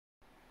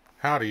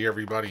Howdy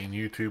everybody in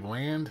YouTube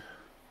land.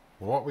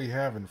 What we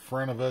have in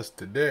front of us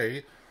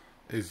today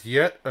is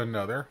yet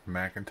another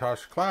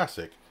Macintosh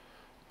Classic.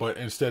 But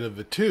instead of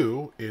the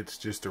two, it's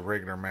just a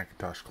regular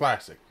Macintosh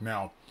Classic.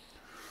 Now,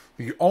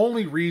 the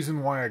only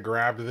reason why I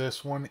grabbed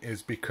this one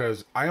is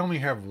because I only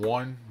have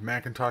one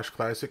Macintosh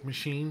Classic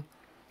machine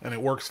and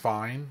it works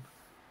fine.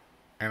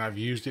 And I've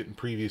used it in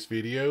previous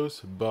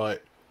videos,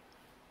 but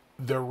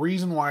the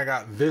reason why I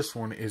got this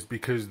one is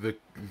because the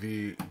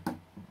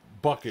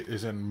bucket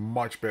is in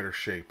much better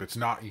shape. It's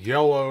not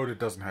yellowed, it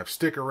doesn't have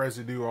sticker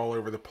residue all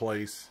over the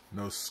place,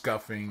 no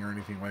scuffing or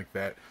anything like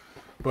that.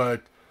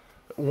 But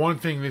one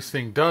thing this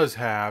thing does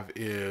have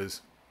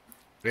is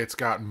it's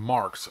got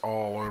marks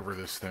all over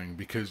this thing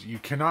because you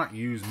cannot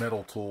use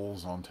metal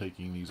tools on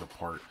taking these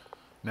apart.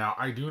 Now,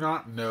 I do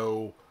not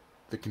know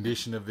the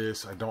condition of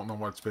this. I don't know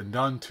what's been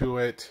done to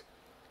it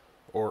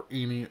or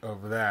any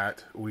of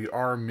that. We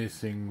are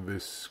missing the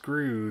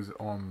screws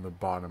on the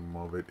bottom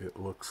of it, it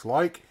looks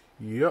like.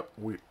 Yep,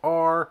 we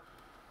are.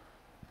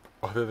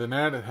 Other than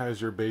that, it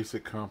has your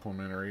basic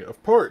complementary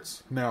of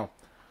parts. Now,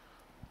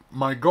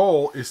 my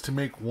goal is to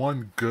make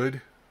one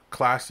good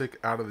Classic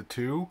out of the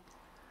two.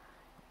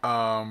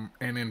 And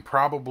then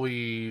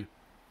probably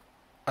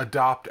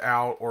adopt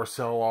out or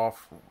sell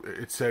off,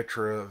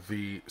 etc.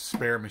 the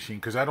spare machine.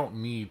 Because I don't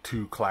need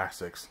two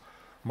Classics.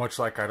 Much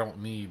like I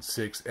don't need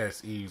 6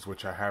 SEs,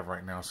 which I have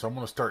right now. So I'm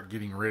going to start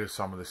getting rid of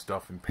some of this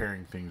stuff and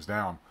paring things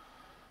down.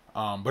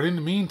 But in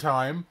the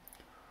meantime,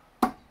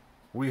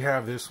 we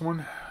have this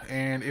one,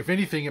 and if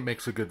anything, it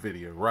makes a good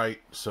video, right?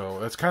 So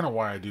that's kind of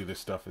why I do this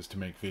stuff, is to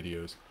make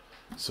videos.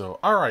 So,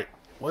 alright,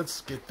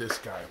 let's get this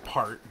guy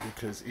apart,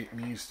 because it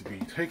needs to be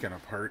taken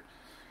apart.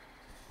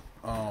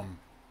 Yeah.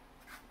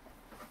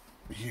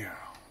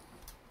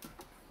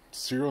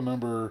 Serial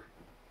number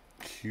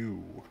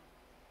Q.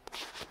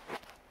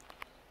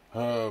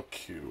 Oh,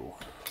 Q.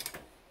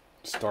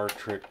 Star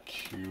Trek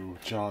Q.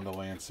 John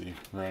Delancey,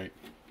 right?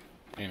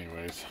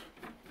 Anyways.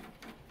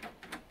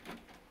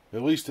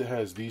 At least it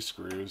has these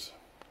screws.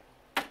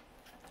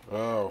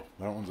 Oh,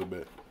 that one's a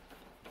bit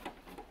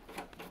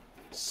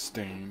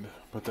stained,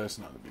 but that's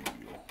not a big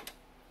deal.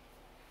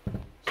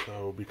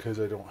 So, because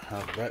I don't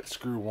have that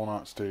screw will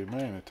not stay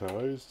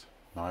magnetized,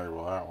 neither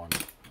will that one.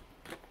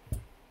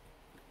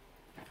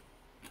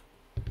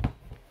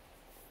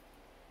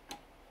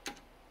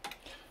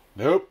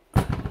 Nope.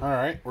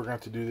 Alright, we're going to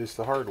have to do this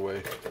the hard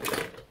way.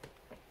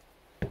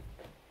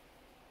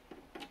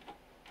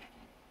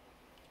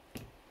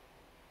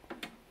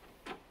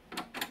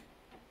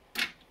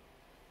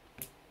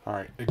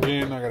 Alright,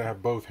 again, I gotta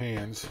have both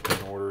hands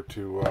in order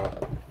to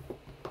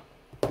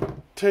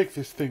take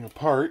this thing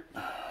apart,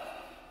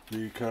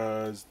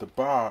 because the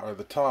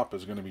top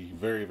is going to be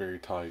very, very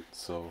tight.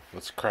 So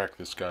let's crack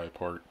this guy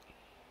apart.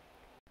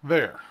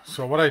 There.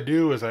 So what I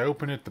do is I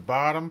open at the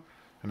bottom,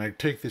 and I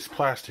take this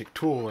plastic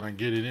tool and I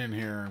get it in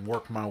here and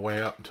work my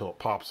way up until it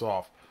pops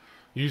off.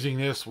 Using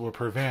this will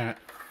prevent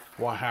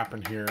what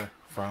happened here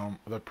from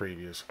the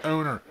previous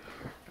owner.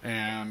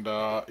 And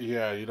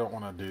yeah, you don't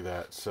want to do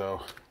that.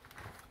 So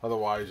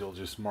otherwise, you'll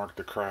just mark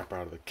the crap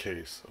out of the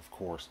case, of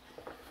course.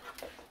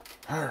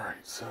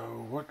 Alright, so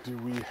what do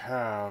we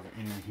have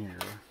in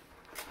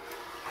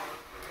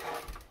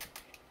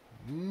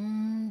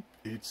here?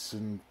 It's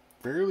in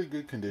fairly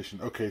good condition.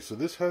 Okay, so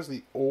this has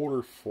the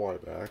older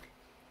flyback,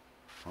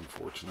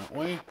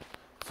 unfortunately.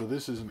 So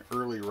this is an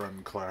early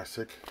run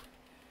Classic.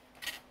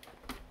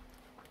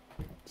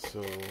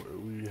 So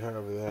we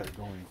have that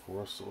going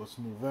for us. So let's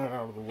move that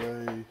out of the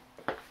way.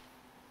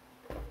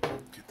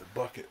 Get the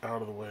bucket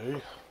out of the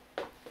way.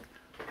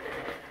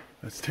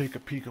 Let's take a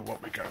peek at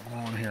what we got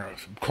going on here.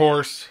 Of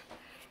course,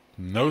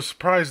 no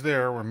surprise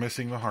there, we're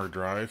missing the hard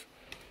drive.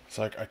 It's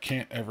like I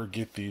can't ever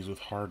get these with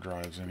hard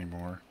drives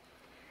anymore.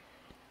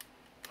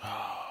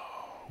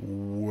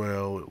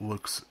 Well, it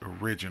looks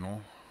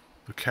original.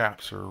 The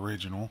caps are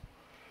original.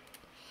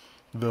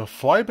 The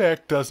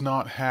flyback does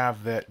not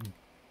have that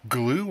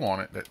glue on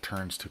it that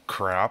turns to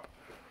crap.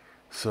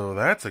 So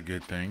that's a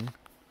good thing.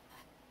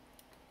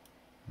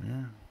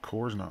 Yeah,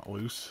 core's not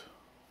loose.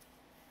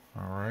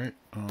 Alright,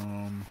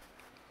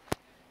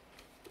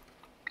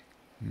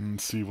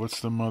 let's see, what's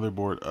the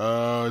motherboard?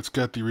 Oh, it's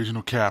got the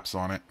original caps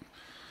on it.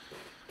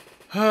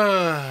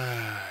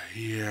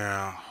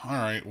 Yeah,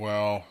 alright,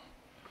 well,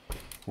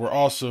 we're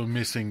also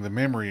missing the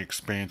memory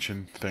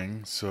expansion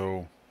thing,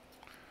 so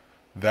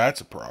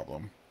that's a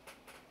problem.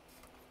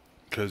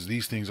 Because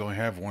these things only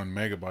have 1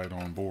 megabyte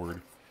on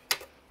board.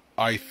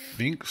 I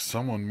think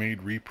someone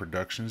made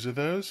reproductions of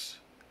those,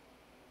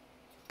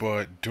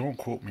 but don't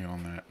quote me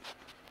on that.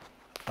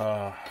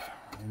 We're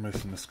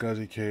missing the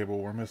SCSI cable.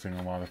 We're missing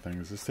a lot of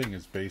things. This thing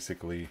is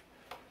basically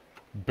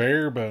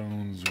bare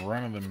bones,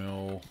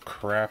 run-of-the-mill,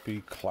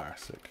 crappy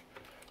Classic.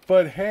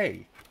 But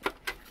hey,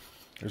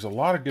 there's a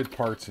lot of good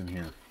parts in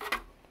here.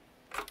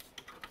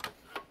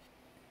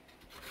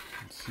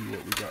 Let's see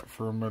what we got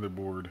for a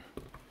motherboard.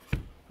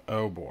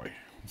 Oh boy.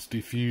 Let's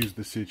defuse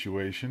the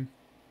situation.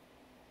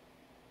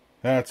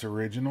 That's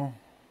original.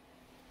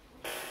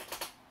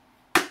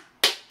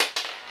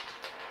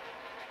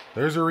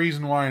 There's a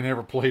reason why I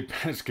never played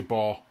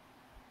basketball.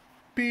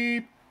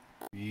 Beep.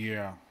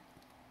 Yeah,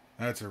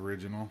 that's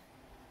original.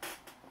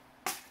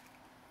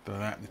 Throw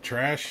that in the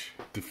trash.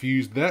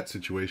 Diffused that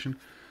situation.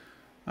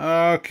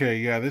 Okay,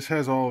 yeah, this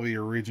has all the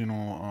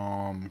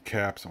original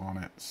caps on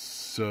it.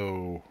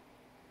 So,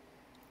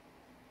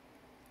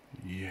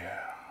 yeah.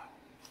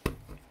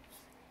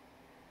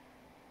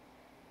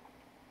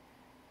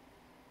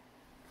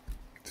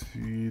 Let's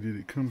see, did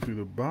it come through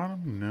the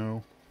bottom?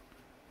 No.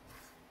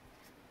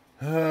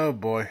 Oh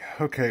boy.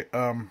 Okay,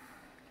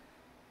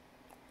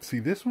 see,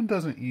 this one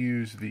doesn't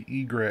use the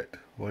egret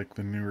like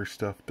the newer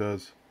stuff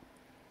does.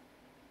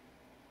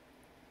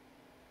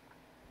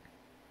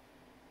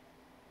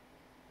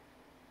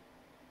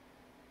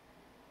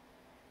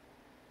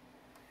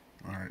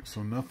 Alright,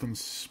 so nothing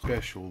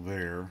special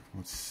there.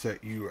 Let's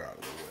set you out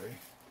of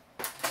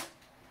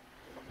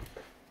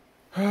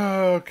the way.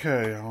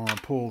 Okay, I want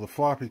to pull the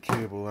floppy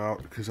cable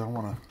out because I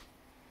want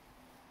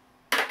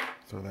to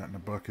throw that in the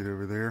bucket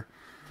over there.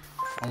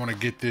 I want to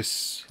get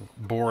this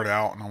board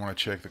out and I want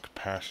to check the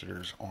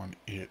capacitors on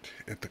it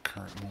at the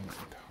current moment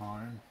in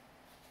time.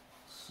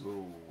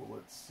 So,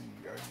 let's see.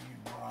 I need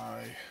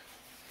my...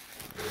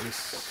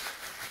 this...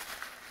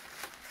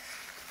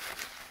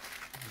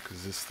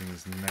 because this thing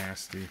is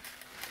nasty.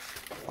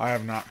 I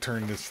have not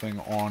turned this thing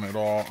on at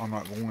all. I'm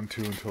not going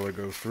to until I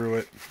go through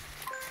it.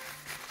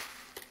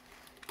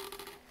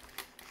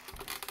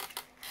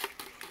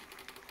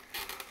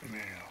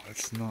 Now,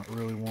 it's not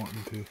really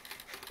wanting to.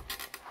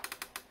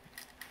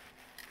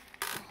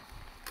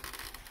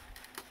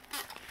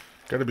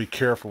 Got to be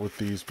careful with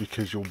these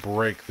because you'll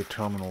break the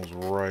terminals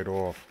right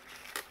off.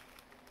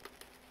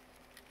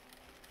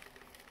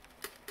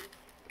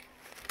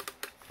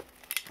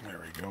 There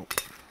we go.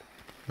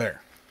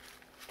 There.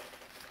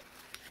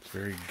 It's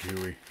very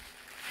gooey.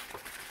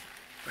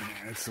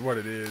 It's what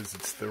it is.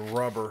 It's the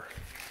rubber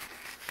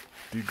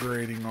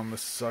degrading on the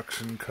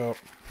suction cup.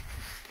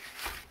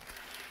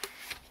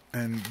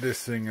 And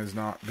this thing has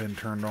not been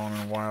turned on in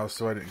a while,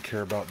 so I didn't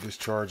care about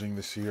discharging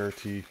the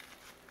CRT.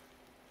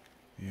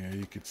 Yeah,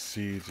 you could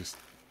see just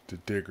the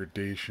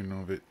degradation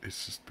of it.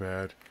 It's just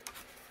bad.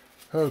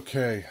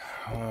 Okay,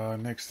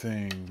 next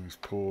thing is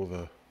pull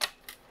the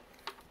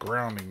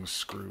grounding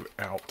screw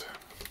out.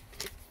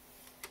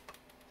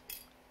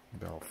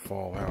 That'll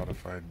fall out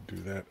if I do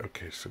that.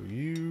 Okay, so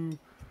you...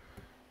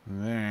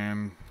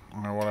 then,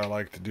 what I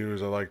like to do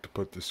is I like to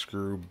put the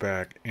screw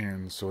back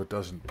in so it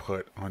doesn't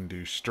put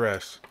undue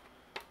stress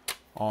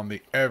on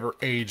the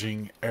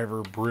ever-aging,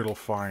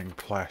 ever-brittlefying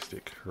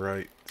plastic,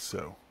 right?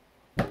 So,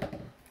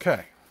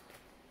 okay.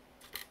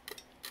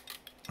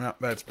 Well,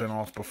 that's been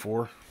off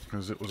before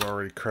because it was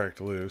already cracked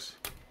loose.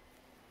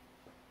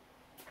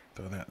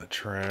 Throw that in the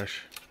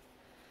trash.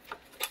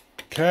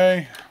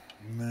 Okay,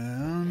 and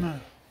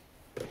then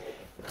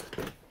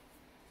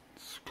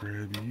let's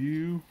grab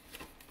you.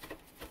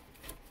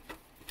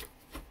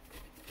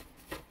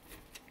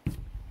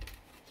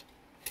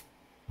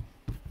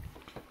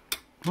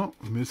 Oh,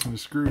 missing a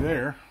screw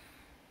there.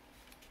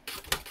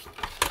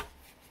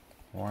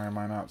 Why am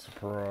I not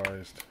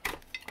surprised?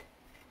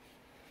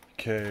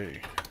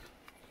 Okay.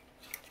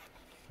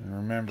 And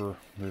remember,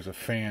 there's a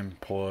fan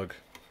plug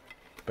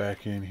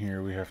back in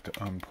here we have to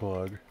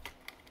unplug.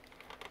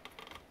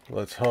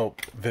 Let's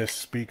hope this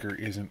speaker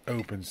is an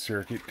open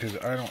circuit because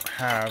I don't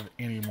have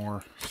any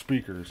more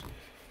speakers.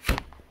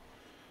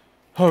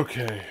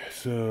 Okay,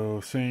 so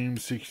same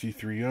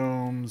 63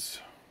 ohms.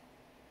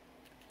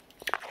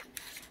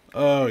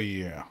 Oh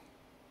yeah.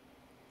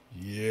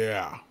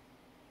 Yeah.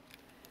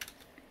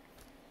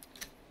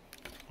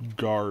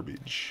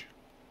 Garbage.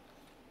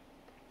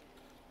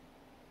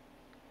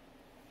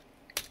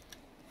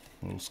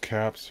 Those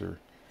caps are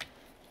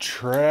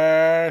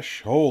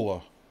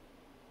trash-hola.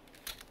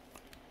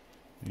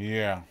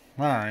 Yeah.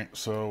 Alright,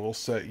 so we'll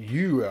set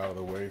you out of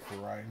the way for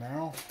right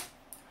now.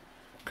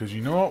 Because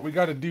you know what we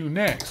got to do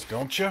next,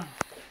 don't you?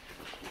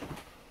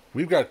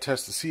 We've got to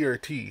test the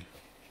CRT.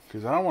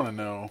 Because I want to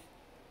know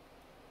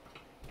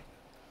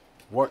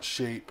what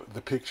shape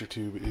the picture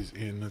tube is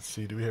in. Let's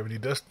see, do we have any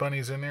dust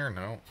bunnies in there?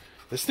 No.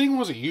 This thing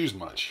wasn't used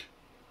much.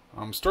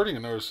 I'm starting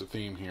to notice a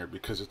theme here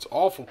because it's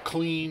awful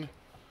clean.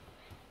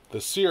 The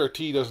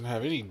CRT doesn't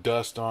have any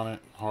dust on it,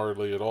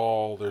 hardly at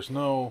all. There's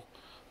no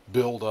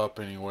build up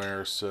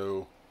anywhere,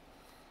 so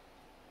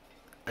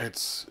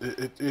it's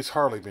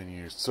hardly been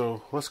used.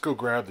 So let's go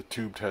grab the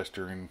tube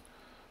tester and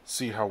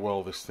see how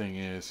well this thing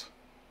is.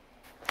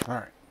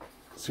 Alright,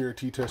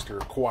 CRT tester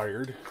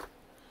acquired.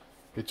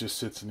 It just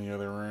sits in the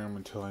other room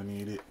until I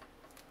need it.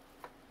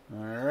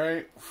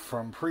 Alright,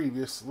 from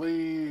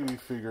previously, we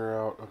figure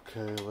out,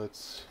 okay,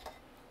 let's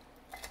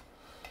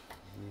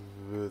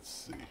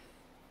see.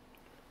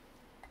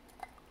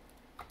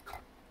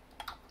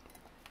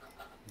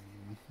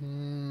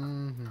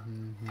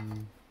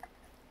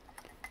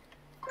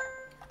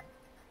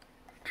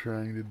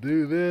 Trying to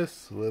do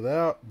this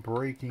without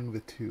breaking the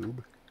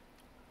tube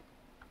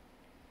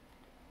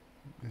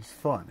is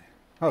fun.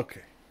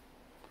 Okay.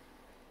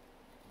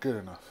 Good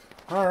enough.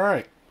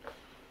 Alright.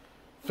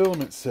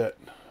 Filament set.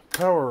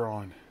 Power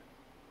on.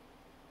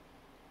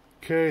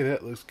 Okay,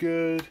 that looks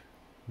good.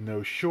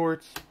 No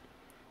shorts.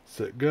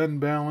 Set gun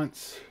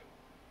balance.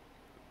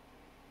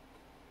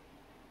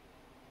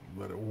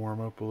 Let it warm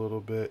up a little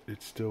bit.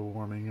 It's still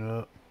warming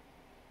up.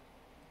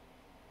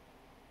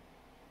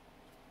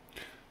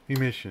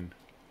 Emission.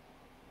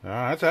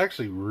 That's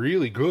actually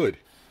really good.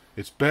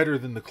 It's better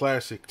than the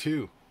Classic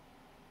too.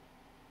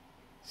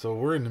 So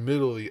we're in the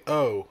middle of the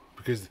O,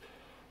 because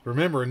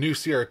remember, a new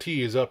CRT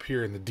is up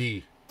here in the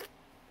D.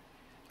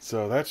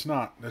 So that's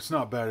not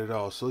bad at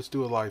all. So let's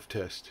do a live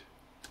test.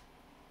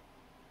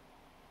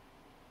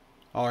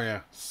 Oh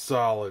yeah,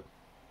 solid.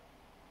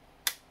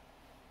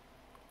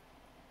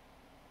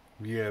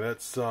 Yeah,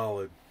 that's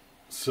solid.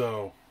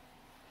 So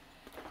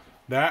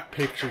that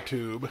picture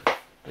tube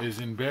is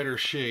in better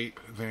shape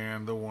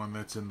than the one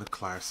that's in the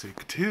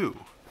Classic 2.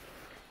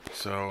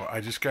 So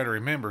I just got to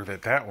remember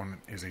that that one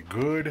is a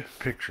good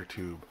picture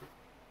tube.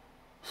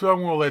 So I'm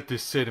going to let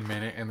this sit a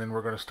minute, and then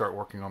we're going to start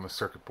working on the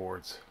circuit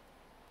boards.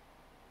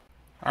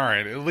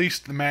 Alright, at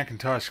least the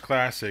Macintosh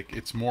Classic,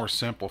 it's more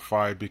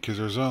simplified because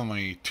there's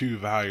only two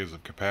values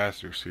of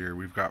capacitors here.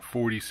 We've got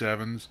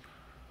 47s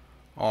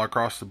all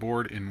across the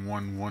board in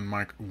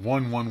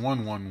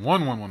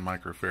 1111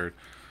 microfarad.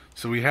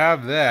 So we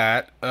have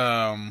that,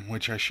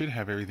 which I should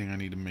have everything I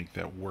need to make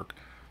that work.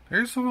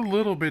 There's a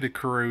little bit of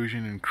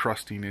corrosion and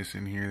crustiness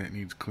in here that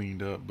needs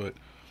cleaned up, but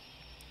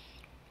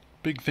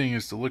big thing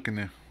is to look in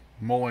the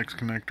Molex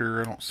connector.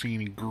 I don't see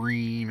any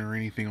green or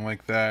anything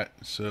like that,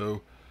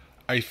 so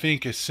I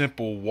think a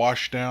simple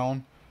wash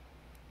down,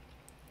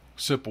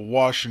 simple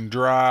wash and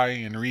dry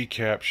and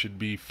recap should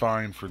be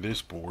fine for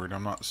this board.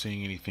 I'm not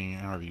seeing anything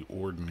out of the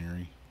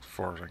ordinary as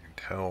far as I can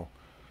tell.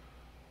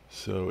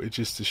 So it's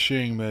just a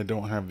shame that I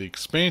don't have the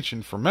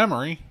expansion for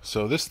memory.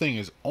 So this thing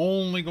is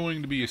only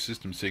going to be a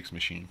System 6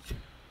 machine.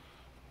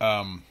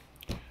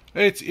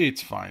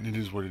 It's fine. It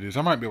is what it is.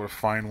 I might be able to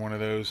find one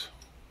of those,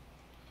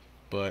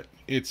 but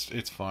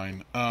it's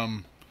fine.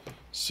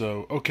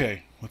 So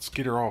okay, let's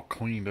get her all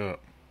cleaned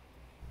up.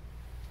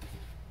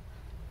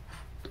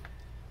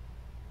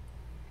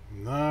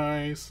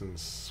 Nice and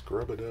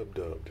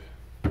scrub-a-dub-dubbed.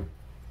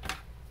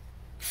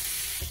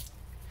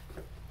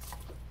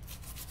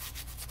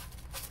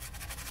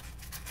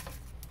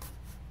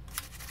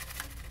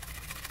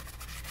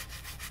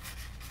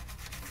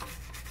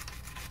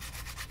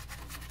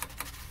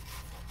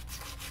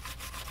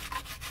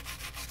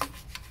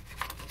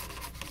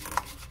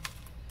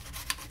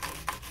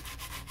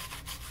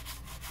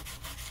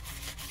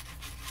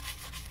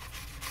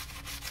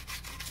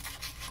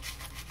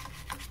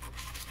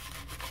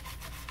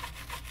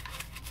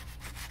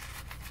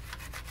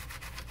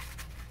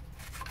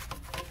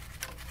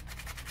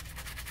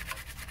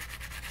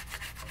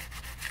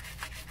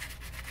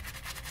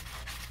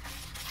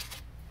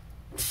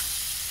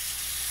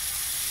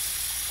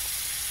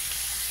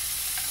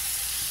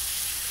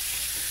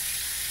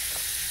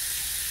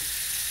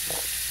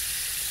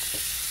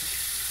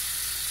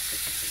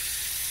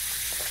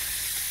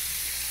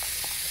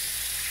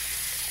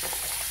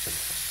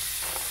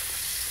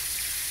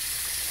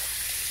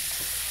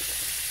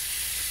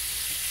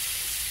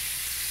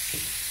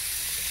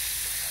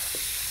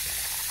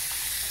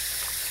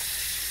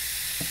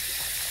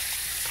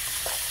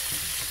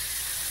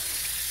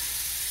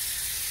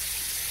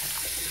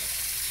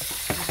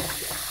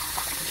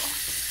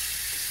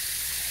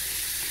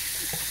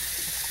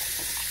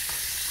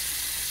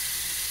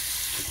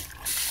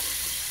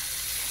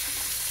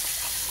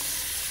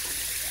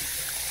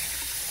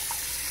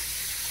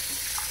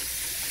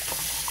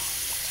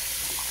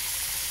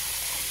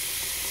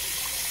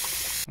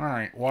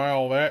 Alright,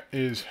 while that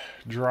is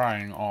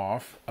drying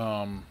off,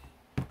 I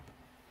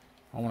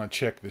want to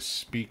check this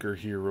speaker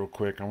here real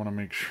quick. I want to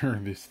make sure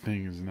this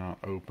thing is not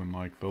open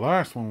like the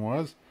last one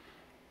was.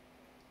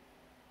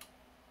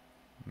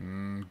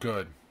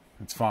 Good.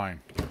 It's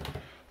fine.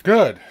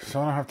 Good.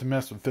 So I don't have to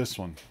mess with this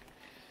one.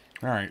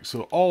 Alright,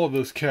 so all of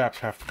those caps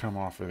have to come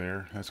off of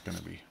there. That's going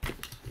to be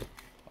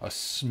a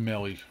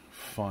smelly,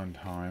 fun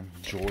time.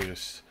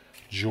 Joyous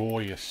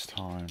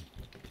time.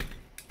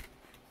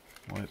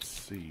 Let's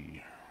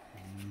see.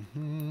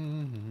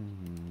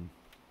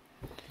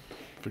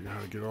 Figure out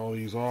how to get all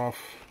these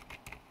off.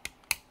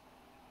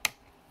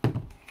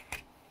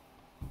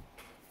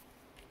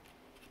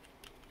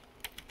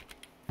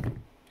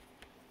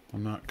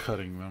 I'm not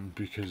cutting them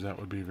because that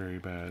would be very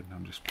bad.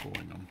 I'm just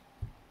pulling them.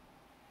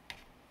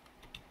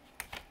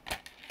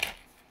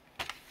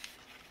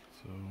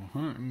 So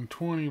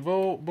 120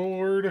 volt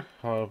board,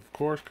 of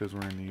course, because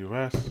we're in the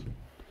US.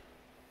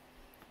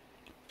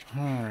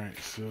 Alright,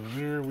 so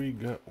there we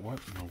go. What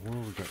in the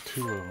world? We got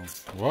two of them.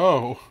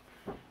 Whoa!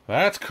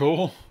 That's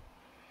cool.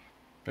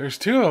 There's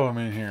two of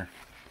them in here.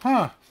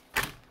 Huh.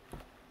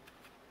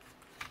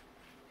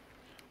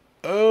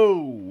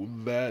 Oh,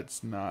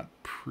 that's not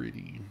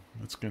pretty.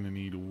 That's going to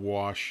need a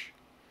wash.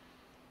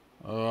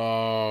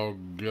 Oh,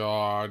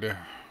 God.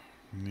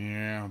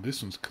 Yeah,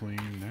 this one's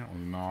clean. That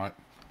one's not.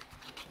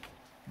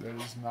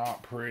 That is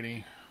not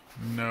pretty.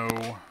 No.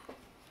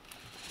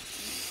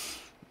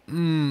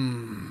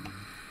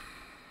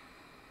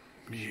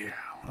 Yeah.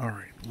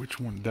 Alright, which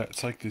one?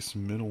 That's like this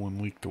middle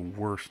one leaked the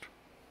worst.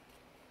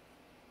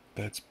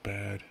 That's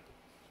bad.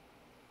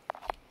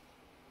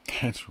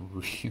 That's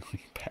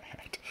really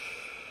bad.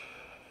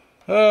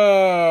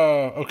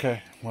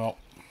 Okay. Well,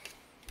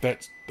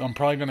 I'm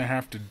probably going to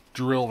have to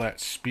drill that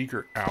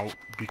speaker out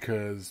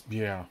because,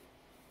 yeah.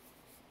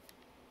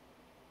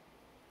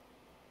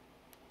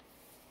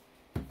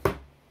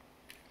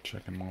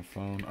 Checking my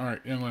phone. Alright,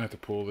 I'm going to have to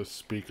pull this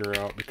speaker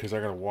out because I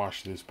got to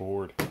wash this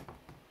board.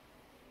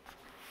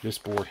 This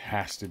board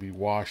has to be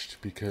washed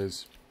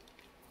because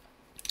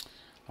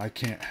I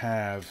can't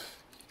have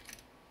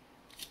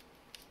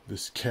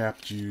this cap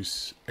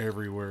juice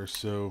everywhere,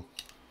 so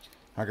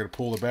I gotta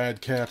pull the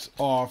bad caps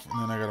off and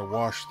then I gotta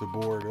wash the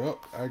board. Oh,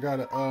 I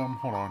gotta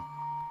hold on.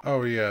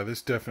 Oh yeah,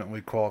 this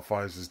definitely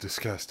qualifies as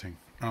disgusting.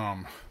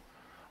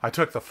 I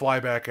took the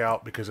flyback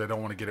out because I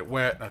don't want to get it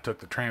wet, and I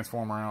took the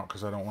transformer out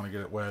because I don't want to get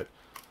it wet.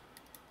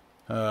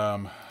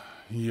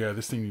 Yeah,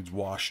 this thing needs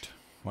washed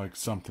like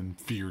something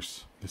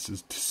fierce. This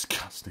is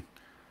disgusting.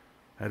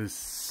 That is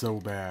so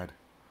bad.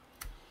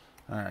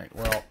 Alright,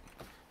 well,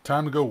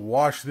 time to go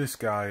wash this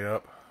guy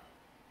up.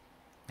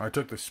 I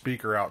took the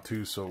speaker out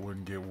too so it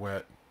wouldn't get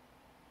wet.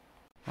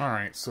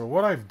 Alright, so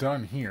what I've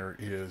done here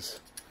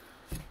is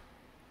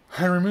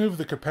I removed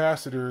the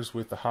capacitors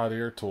with the hot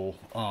air tool,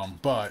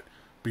 but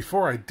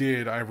before I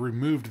did, I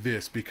removed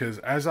this because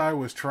as I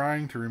was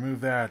trying to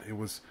remove that,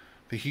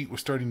 the heat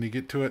was starting to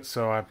get to it,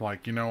 so I'm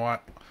like, you know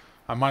what?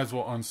 I might as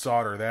well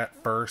unsolder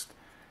that first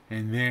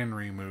and then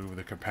remove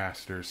the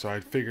capacitors. So I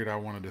figured I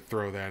wanted to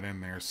throw that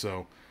in there.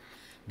 So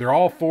they're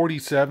all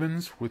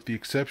 47s with the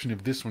exception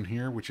of this one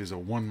here, which is a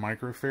 1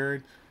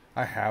 microfarad.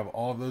 I have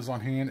all of those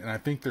on hand, and I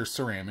think they're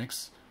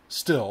ceramics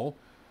still.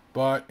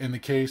 But in the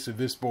case of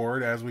this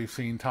board, as we've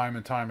seen time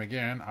and time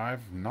again,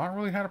 I've not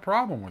really had a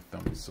problem with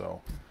them.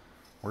 So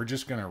we're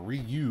just going to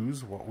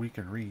reuse what we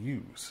can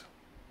reuse.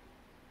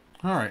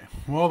 Alright,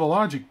 well, the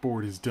logic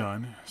board is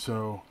done,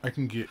 so I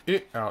can get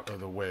it out of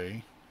the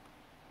way.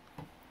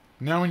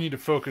 Now we need to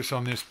focus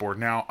on this board.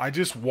 Now, I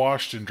just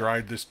washed and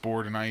dried this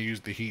board, and I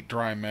used the heat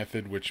dry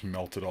method, which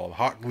melted all the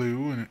hot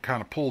glue, and it kind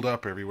of pulled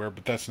up everywhere,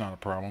 but that's not a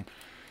problem.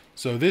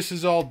 So this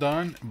is all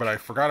done, but I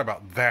forgot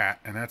about that,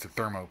 and that's a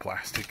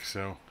thermoplastic,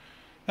 so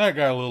that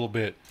got a little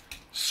bit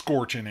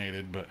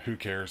scorchinated, but who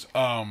cares.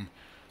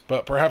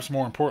 But perhaps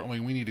more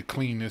importantly, we need to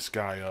clean this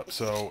guy up.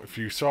 So if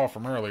you saw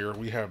from earlier,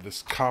 we have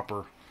this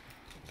copper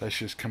that's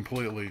just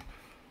completely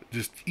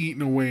just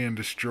eaten away and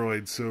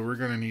destroyed. So we're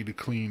going to need to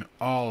clean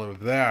all of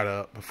that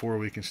up before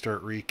we can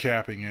start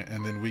recapping it,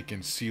 and then we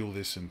can seal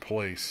this in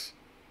place.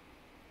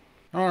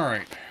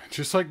 Alright,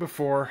 just like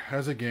before,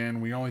 as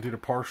again, we only did a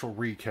partial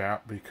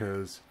recap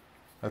because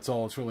that's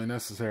all that's really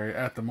necessary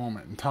at the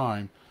moment in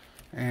time.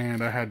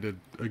 And I had to,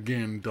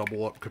 again,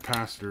 double up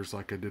capacitors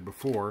like I did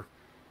before.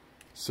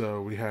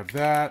 So we have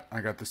that.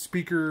 I got the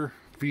speaker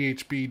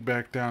VHB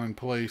back down in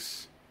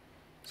place,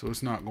 so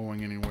it's not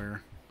going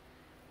anywhere.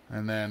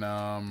 And then,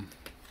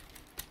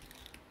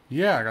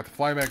 yeah, I got the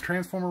flyback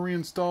transformer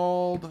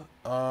reinstalled.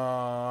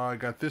 I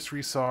got this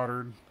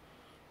resoldered.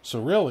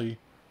 So really,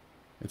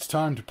 it's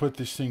time to put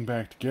this thing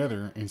back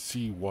together and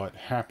see what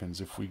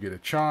happens if we get a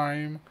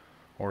chime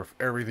or if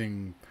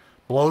everything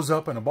blows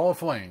up in a ball of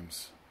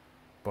flames.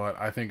 But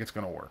I think it's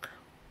going to work.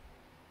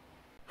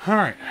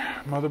 Alright,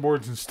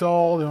 motherboard's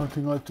installed. The only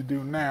thing left to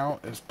do now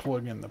is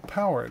plug in the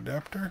power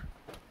adapter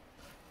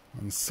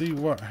and see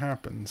what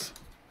happens.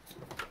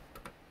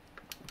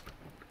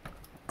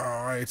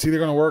 Alright, it's either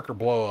going to work or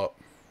blow up.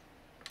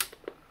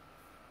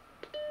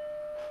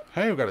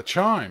 Hey, we've got a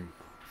chime.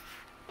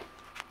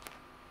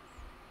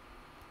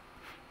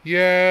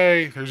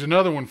 Yay, there's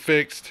another one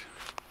fixed.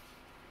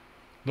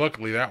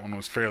 Luckily, that one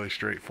was fairly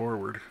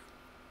straightforward.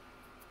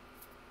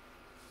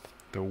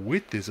 The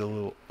width is a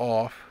little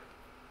off.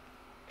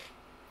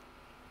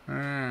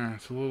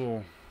 It's a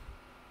little...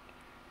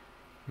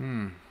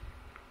 Might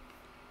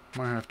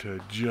have to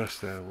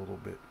adjust that a little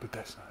bit, but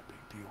that's not a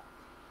big deal.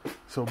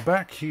 So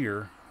back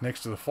here,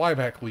 next to the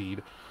flyback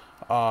lead,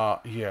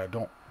 yeah,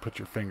 don't put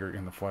your finger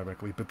in the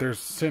flyback lead, but there's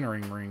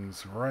centering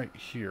rings right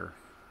here.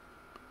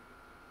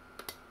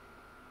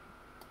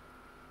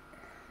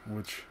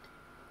 Which...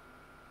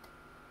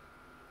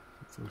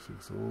 looks like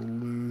it's a little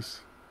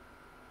loose.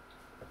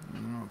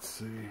 Let's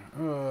see.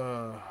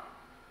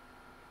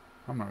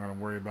 I'm not going to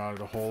worry about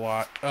it a whole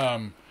lot.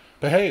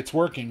 But hey, it's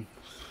working.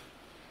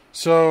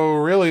 So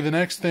really the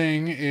next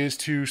thing is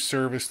to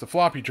service the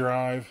floppy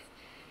drive.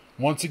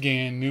 Once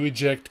again, new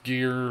eject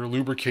gear,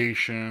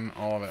 lubrication,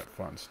 all that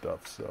fun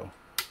stuff. So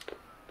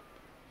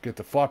get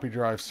the floppy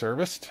drive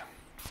serviced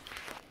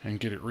and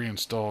get it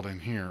reinstalled in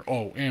here.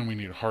 Oh, and we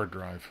need a hard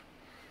drive.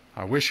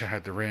 I wish I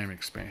had the RAM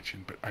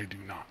expansion, but I do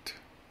not.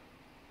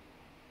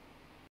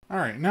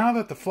 Alright, now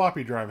that the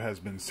floppy drive has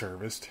been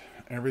serviced,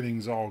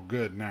 everything's all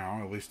good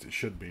now, at least it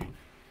should be.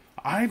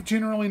 I've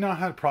generally not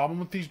had a problem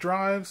with these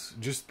drives,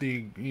 just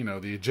the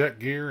eject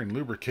gear and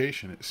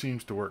lubrication, it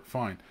seems to work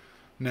fine.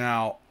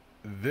 Now,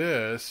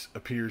 this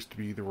appears to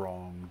be the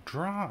wrong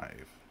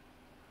drive.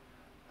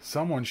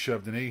 Someone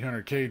shoved an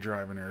 800K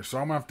drive in there, so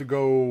I'm going to have to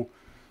go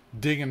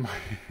digging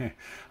my...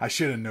 I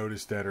should have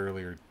noticed that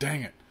earlier.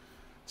 Dang it.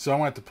 So I'm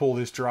going to have to pull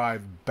this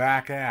drive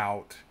back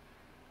out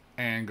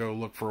and go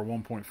look for a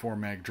 1.4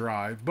 meg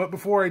drive. But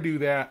before I do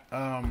that,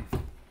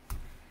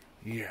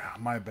 yeah,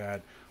 my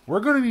bad. We're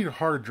going to need a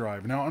hard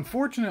drive. Now,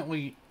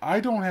 unfortunately, I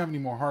don't have any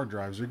more hard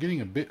drives. They're getting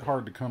a bit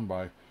hard to come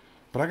by.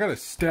 But I got a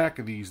stack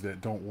of these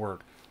that don't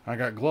work. I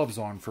got gloves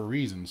on for a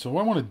reason. So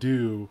what I want to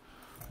do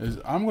is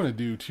I'm going to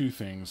do two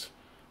things.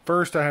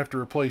 First, I have to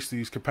replace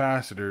these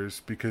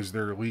capacitors because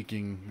they're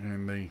leaking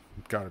and they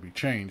got to be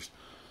changed.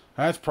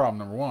 That's problem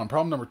number one.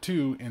 Problem number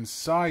two,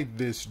 inside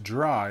this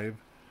drive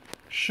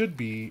should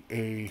be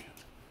a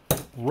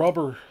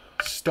rubber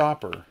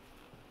stopper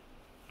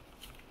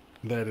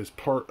that is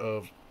part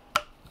of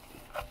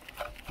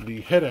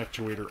the head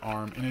actuator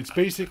arm, and it's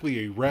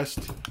basically a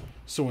rest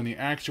so when the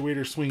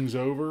actuator swings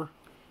over,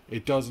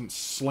 it doesn't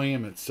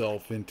slam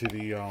itself into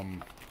the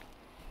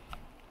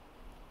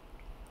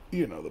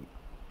you know, the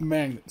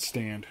magnet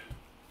stand.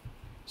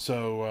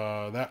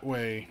 So that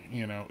way,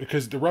 you know,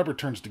 because the rubber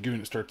turns to goo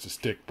and it starts to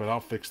stick, but I'll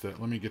fix that.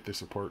 Let me get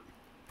this apart.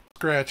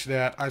 Scratch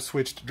that. I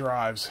switched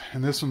drives,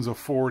 and this one's a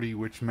 40,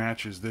 which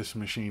matches this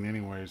machine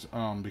anyways,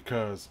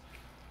 because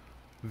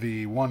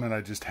the one that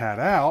I just had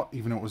out,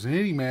 even though it was an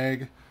 80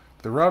 meg,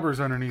 the rubber's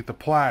underneath the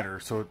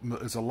platter, so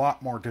it's a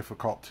lot more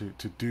difficult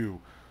to do.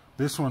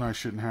 This one I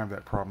shouldn't have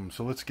that problem,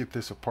 so let's get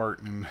this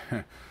apart and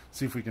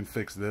see if we can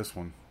fix this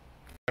one.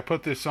 I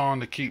put this on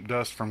to keep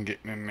dust from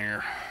getting in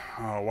there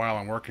while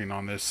I'm working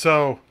on this.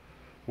 So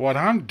what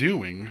I'm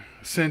doing,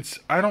 since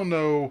I don't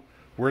know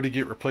where to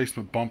get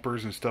replacement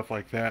bumpers and stuff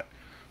like that,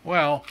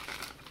 well,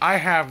 I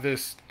have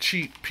this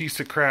cheap piece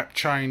of crap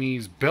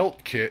Chinese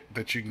belt kit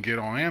that you can get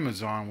on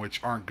Amazon,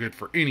 which aren't good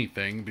for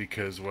anything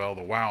because, well,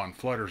 the wow and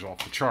flutter's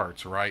off the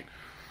charts, right?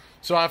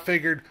 So I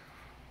figured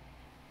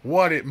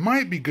what it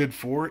might be good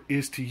for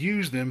is to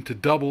use them to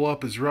double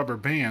up as rubber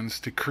bands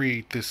to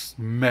create this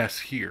mess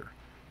here.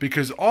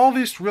 Because all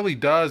this really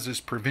does is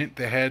prevent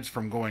the heads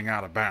from going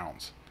out of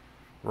bounds,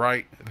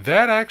 right?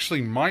 That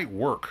actually might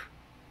work.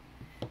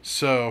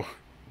 So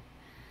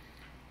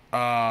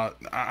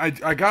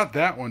I got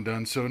that one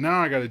done, so now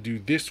I got to do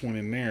this one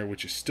in there,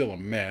 which is still a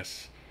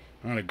mess.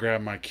 I'm going to grab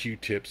my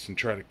Q-tips and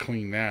try to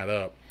clean that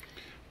up.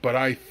 But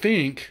I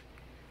think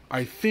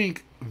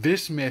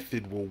this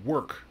method will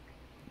work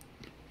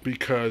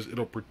because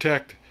it'll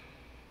protect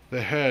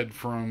the head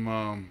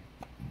from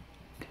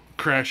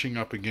crashing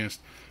up against.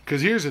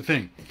 Because here's the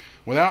thing,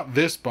 without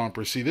this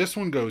bumper, see, this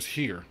one goes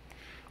here.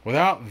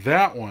 Without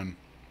that one,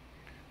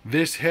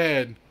 this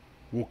head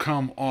will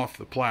come off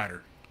the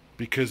platter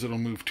because it'll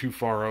move too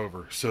far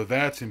over. So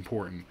that's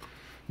important.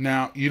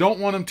 Now, you don't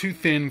want them too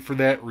thin for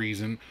that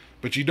reason,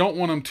 but you don't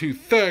want them too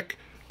thick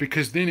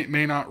because then it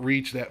may not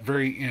reach that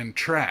very end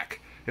track.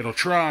 It'll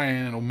try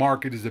and it'll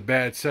mark it as a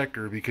bad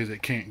sector because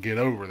it can't get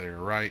over there,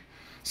 right?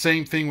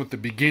 Same thing with the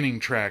beginning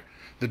track.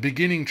 The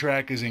beginning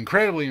track is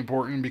incredibly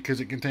important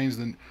because it contains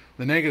the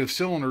negative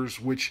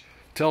cylinders, which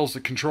tells the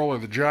controller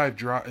the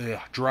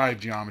drive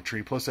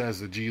geometry, plus it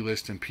has the G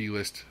list and P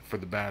list for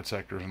the bad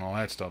sectors and all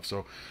that stuff.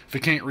 So if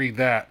it can't read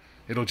that,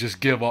 it'll just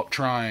give up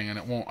trying and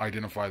it won't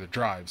identify the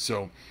drive.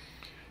 So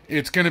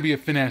it's going to be a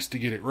finesse to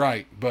get it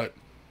right, but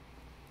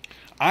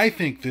I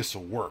think this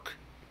will work.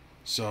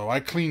 So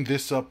I cleaned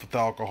this up with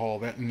alcohol.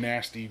 That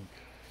nasty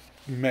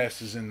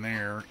mess is in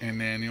there,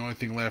 and then the only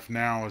thing left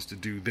now is to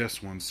do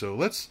this one. So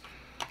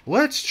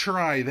let's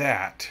try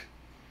that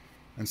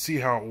and see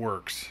how it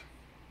works.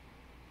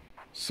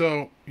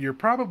 So you're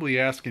probably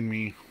asking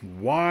me,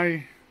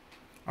 why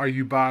are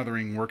you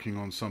bothering working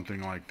on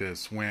something like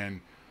this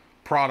when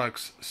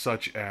products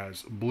such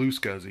as Blue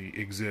SCSI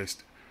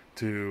exist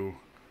to,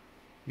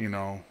 you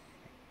know,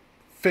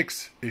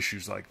 fix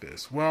issues like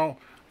this? Well,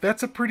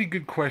 that's a pretty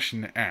good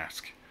question to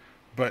ask,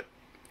 but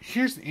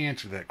here's the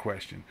answer to that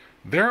question.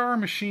 There are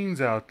machines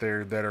out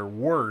there that are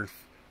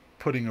worth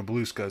putting a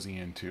Blue SCSI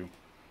into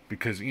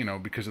because, you know,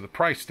 because of the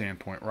price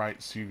standpoint,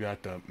 right? So you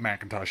got the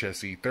Macintosh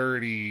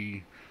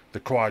SE30, the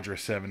Quadra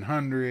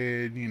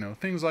 700, you know,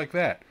 things like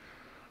that.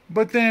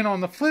 But then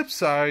on the flip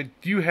side,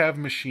 you have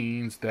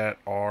machines that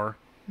are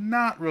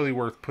not really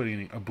worth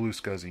putting a Blue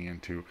SCSI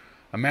into.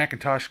 A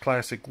Macintosh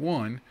Classic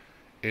 1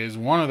 is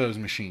one of those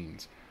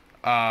machines.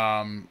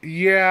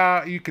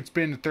 Yeah, you could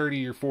spend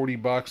 30 or 40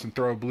 bucks and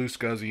throw a Blue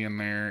SCSI in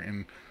there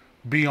and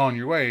be on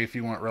your way if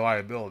you want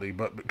reliability.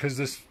 But because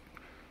this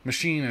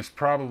machine is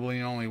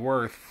probably only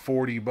worth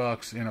 40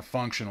 bucks in a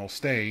functional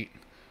state,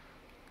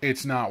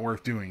 it's not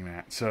worth doing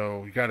that.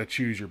 So you got to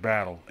choose your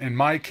battle. In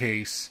my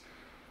case,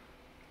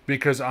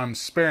 because I'm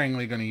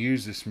sparingly going to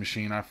use this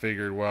machine, I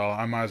figured, well,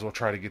 I might as well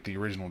try to get the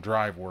original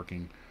drive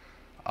working.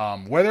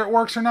 Whether it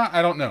works or not,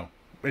 I don't know.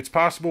 It's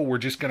possible we're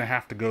just going to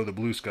have to go the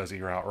Blue SCSI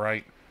route,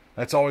 right?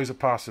 That's always a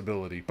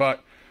possibility,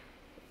 but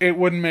it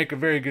wouldn't make a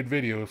very good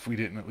video if we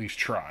didn't at least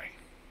try.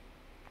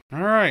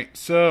 Alright,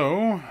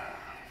 so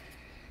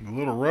the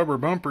little rubber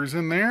bumpers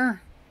in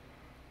there,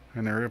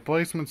 and the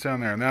replacements down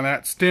there. Now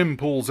that stem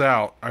pulls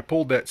out. I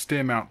pulled that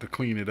stem out to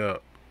clean it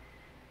up.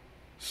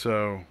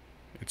 So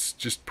it's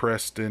just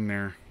pressed in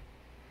there.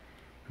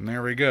 And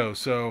there we go.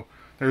 So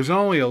There's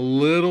only a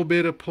little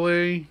bit of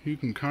play. You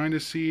can kind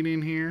of see it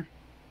in here.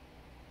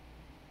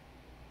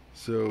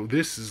 So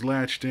this is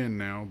latched in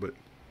now, but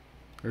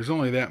there's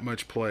only that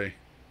much play.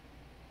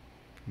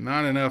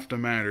 Not enough to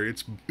matter.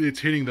 It's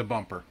hitting the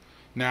bumper.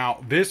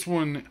 Now, this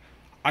one,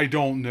 I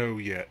don't know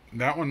yet.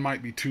 That one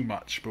might be too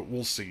much, but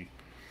we'll see.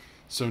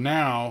 So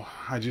now,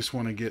 I just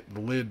want to get the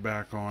lid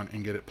back on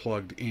and get it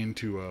plugged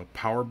into a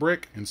power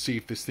brick and see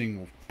if this thing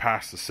will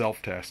pass the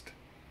self-test.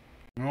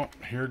 Well,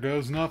 here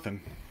goes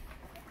nothing.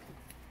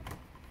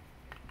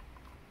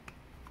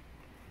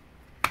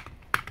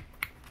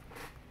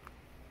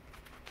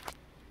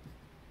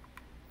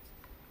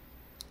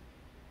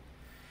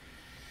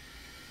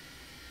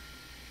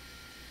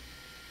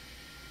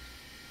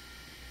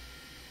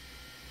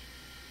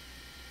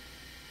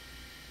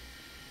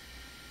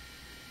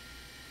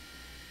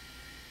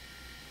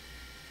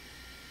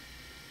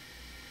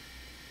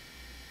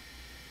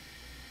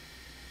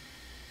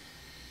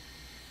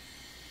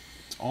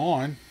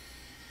 On,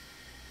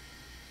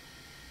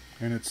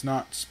 and it's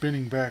not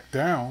spinning back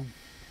down.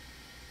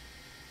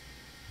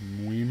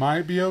 We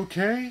might be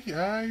okay.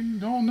 I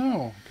don't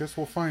know. Guess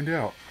we'll find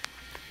out.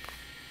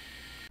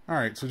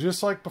 Alright, so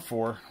just like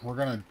before, we're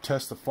going to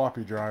test the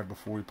floppy drive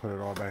before we put it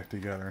all back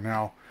together.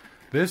 Now,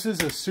 this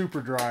is a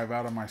super drive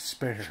out of my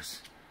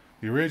spares.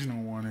 The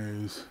original one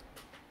is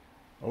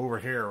over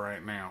here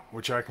right now,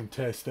 which I can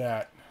test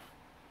that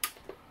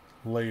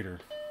later.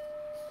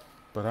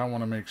 But I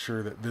want to make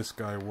sure that this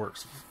guy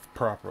works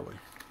properly.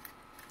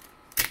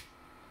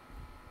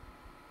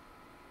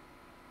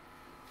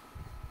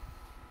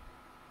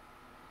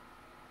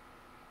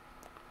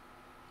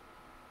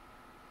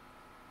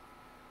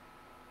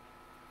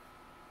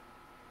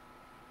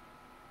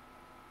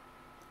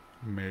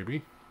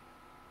 Maybe.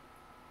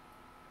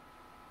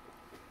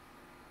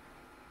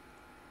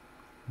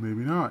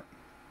 Maybe not.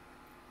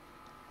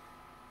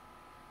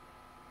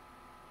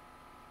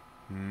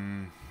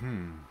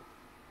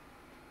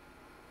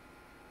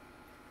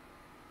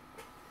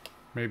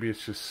 Maybe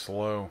it's just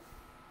slow.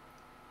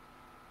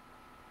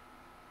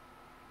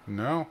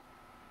 No.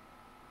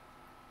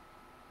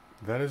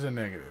 That is a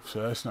negative,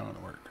 so that's not going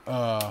to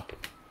work.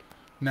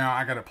 Now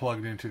I got it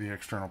plugged into the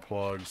external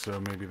plug,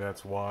 so maybe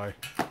that's why.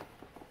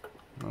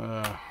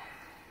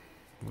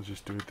 We'll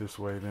just do it this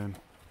way then.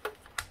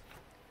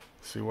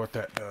 See what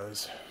that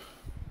does.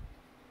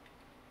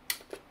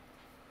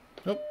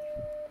 Nope.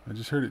 I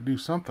just heard it do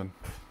something.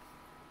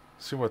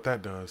 See what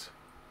that does.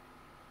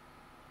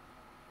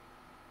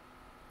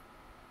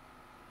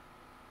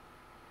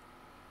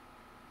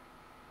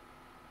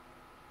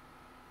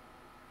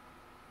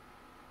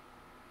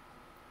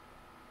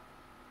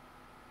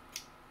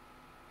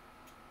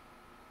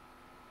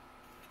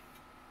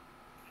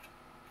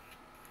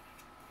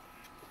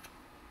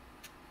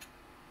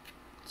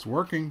 It's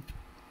working.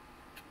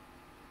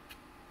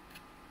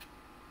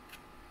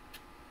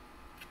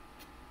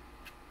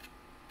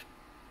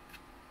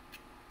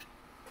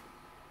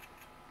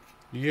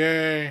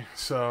 Yay,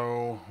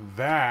 so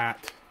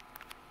that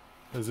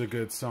is a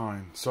good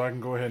sign. So I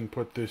can go ahead and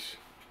put this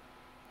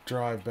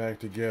drive back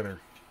together.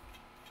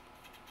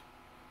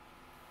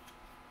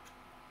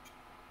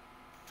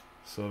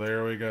 So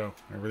there we go.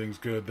 Everything's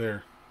good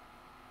there.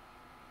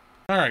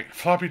 Alright,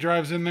 floppy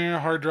drive's in there,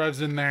 hard drive's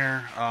in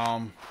there.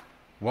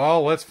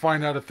 Well, let's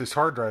find out if this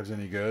hard drive's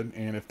any good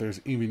and if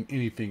there's even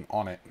anything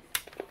on it.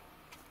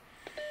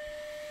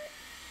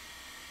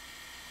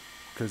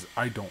 Because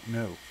I don't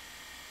know.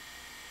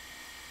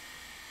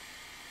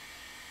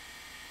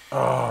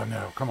 Oh,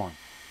 no. Come on.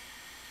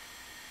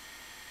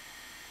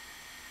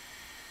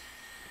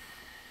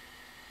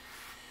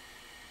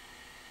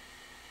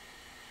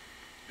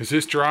 Is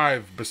this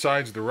drive,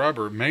 besides the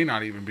rubber, may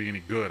not even be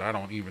any good. I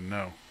don't even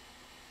know.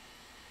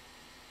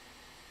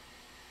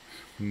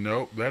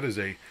 Nope, that is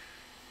a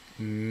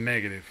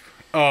negative.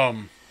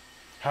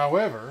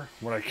 However,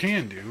 what I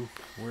can do...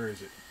 Where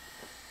is it?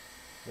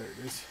 There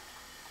it is.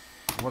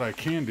 What I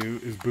can do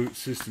is boot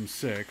System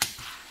 6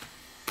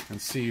 and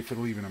see if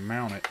it'll even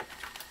mount it.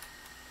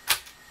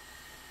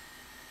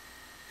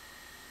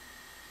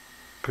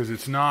 Because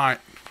it's not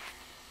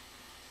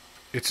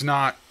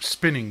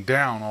spinning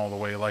down all the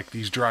way like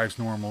these drives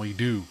normally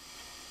do.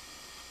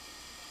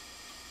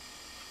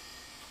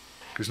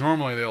 Because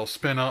normally they'll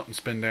spin up and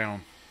spin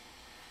down.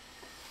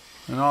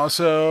 And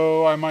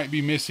also, I might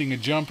be missing a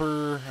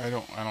jumper. I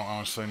don't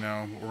honestly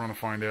know. We're going to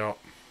find out.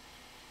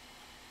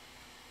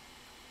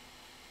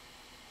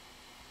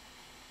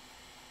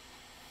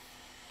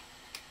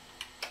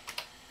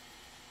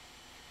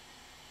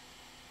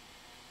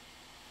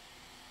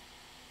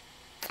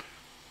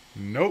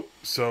 Nope.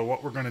 So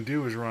what we're going to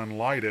do is run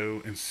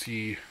Lido and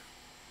see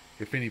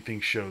if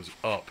anything shows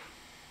up.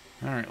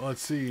 Alright,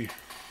 let's see.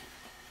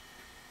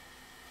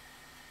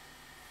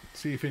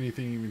 See if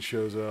anything even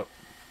shows up.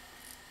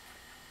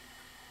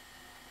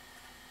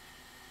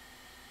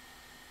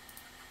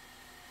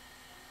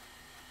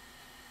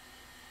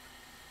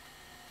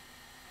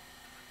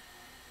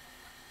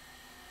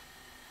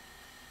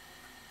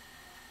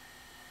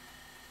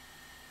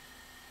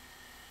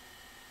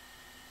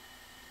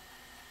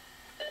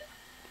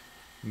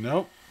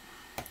 Nope.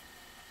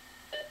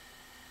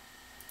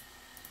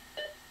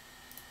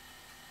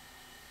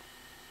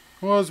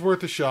 Well, it's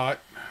worth a shot.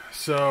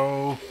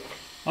 So,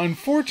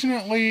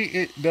 unfortunately,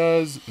 it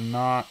does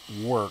not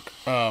work.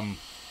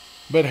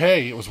 But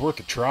hey, it was worth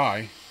a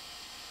try.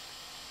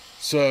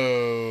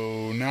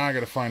 So, now I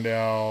gotta find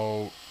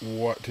out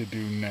what to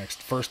do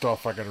next. First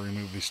off, I gotta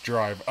remove this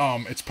drive.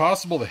 It's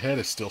possible the head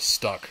is still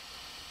stuck,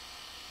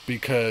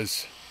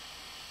 because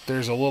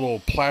there's a little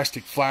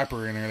plastic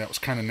flapper in there that was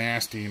kind of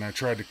nasty, and I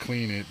tried to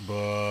clean it,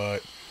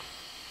 but,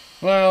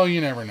 well, you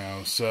never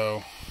know.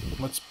 So,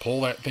 let's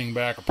pull that thing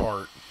back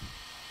apart.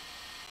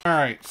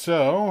 Alright,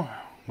 so,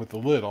 with the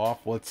lid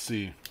off, let's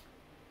see.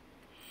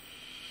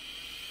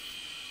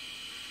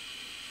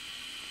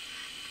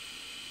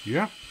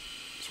 Yeah,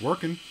 it's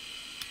working.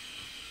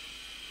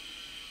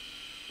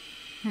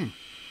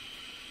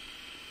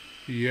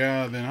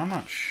 Yeah, then I'm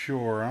not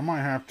sure. I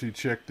might have to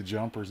check the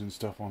jumpers and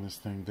stuff on this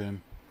thing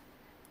then,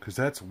 because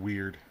that's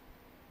weird.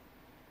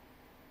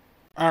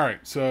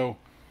 Alright, so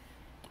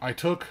I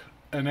took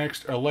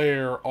a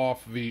layer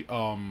off the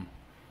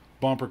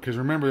bumper, because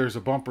remember there's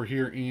a bumper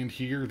here and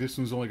here. This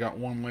one's only got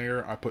one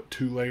layer. I put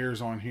 2 layers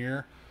on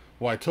here.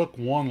 Well, I took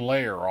 1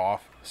 layer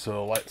off,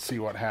 so let's see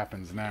what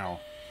happens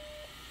now.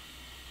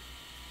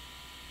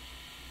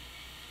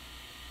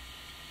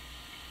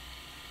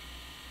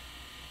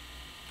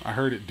 I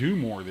heard it do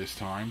more this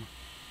time.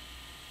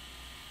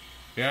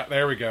 Yeah,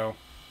 there we go.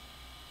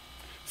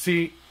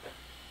 See,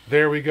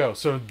 there we go.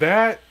 So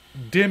that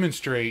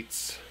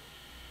demonstrates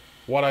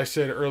what I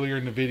said earlier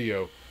in the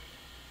video.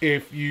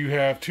 If you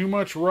have too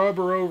much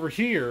rubber over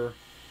here,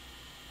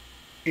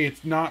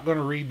 it's not going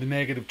to read the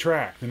negative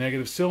track, the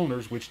negative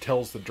cylinders, which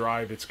tells the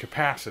drive its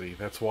capacity.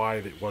 That's why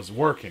it was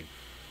working.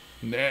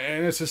 And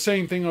it's the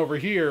same thing over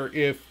here.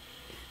 If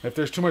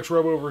there's too much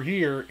rubber over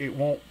here, it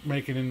won't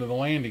make it into the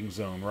landing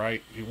zone,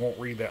 right? It won't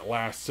read that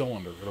last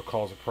cylinder. It'll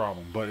cause a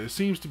problem. But it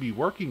seems to be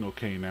working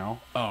okay now.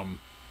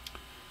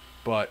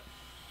 But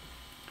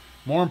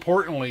more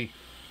importantly,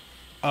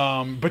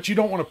 but you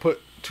don't want to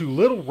put too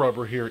little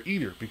rubber here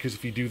either, because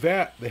if you do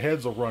that, the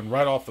heads will run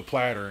right off the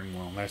platter, and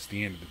well, that's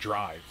the end of the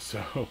drive.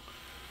 So,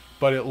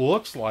 but it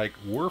looks like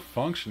we're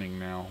functioning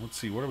now. Let's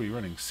see, what are we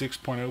running?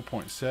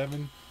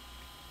 6.0.7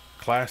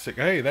 Classic.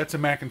 Hey, that's a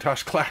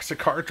Macintosh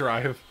Classic hard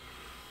drive.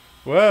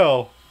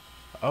 Well,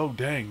 oh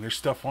dang, there's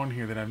stuff on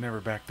here that I've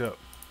never backed up.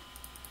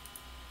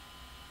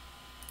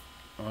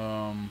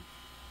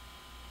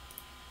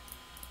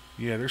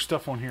 Yeah, there's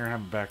stuff on here I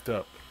haven't backed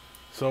up.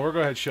 So we're going to go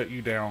ahead and shut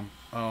you down.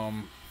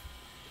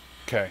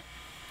 Okay.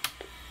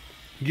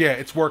 Yeah,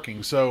 it's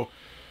working. So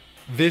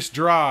this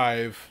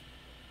drive,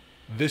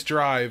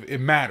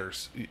 it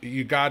matters.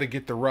 You got to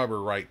get the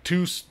rubber right.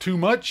 Too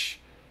much,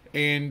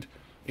 and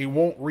it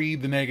won't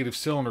read the negative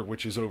cylinder,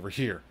 which is over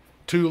here.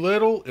 Too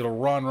little, it'll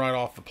run right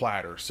off the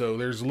platter. So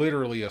there's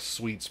literally a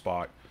sweet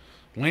spot.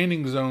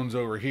 Landing zone's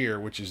over here,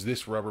 which is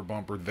this rubber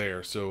bumper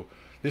there. So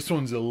this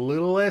one's a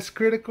little less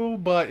critical,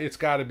 but it's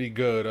got to be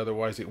good.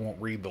 Otherwise, it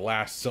won't read the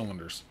last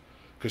cylinders.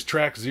 Because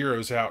track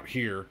 0's out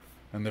here,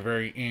 and the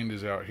very end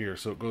is out here.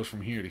 So it goes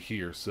from here to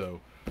here.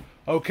 So,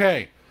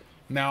 okay.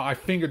 Now, I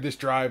fingered this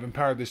drive and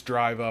powered this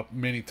drive up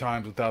many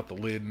times without the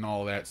lid and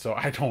all that. So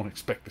I don't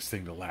expect this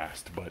thing to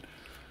last. But,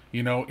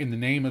 you know, in the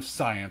name of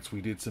science,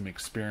 we did some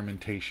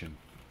experimentation.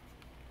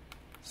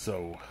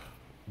 So,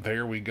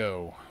 there we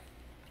go.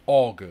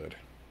 All good.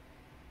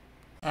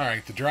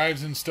 Alright, the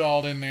drive's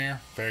installed in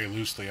there. Very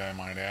loosely, I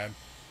might add.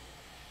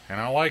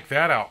 And I like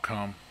that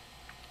outcome.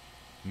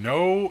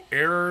 No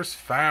errors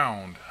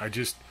found. I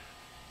just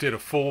did a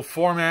full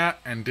format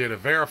and did a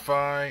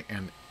verify,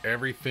 and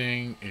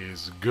everything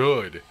is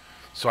good.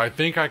 So I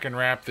think I can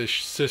wrap this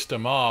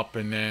system up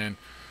and then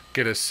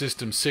get a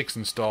System 6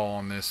 install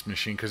on this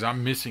machine, because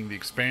I'm missing the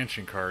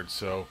expansion card,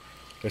 so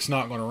it's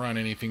not going to run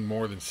anything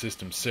more than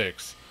System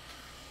 6.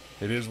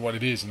 It is what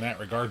it is in that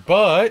regard,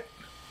 but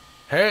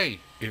hey,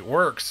 it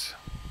works.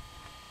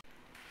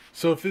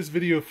 So if this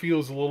video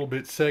feels a little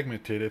bit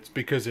segmented, it's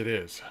because it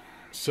is.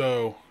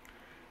 So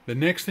the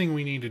next thing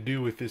we need to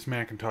do with this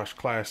Macintosh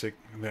Classic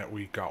that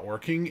we got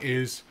working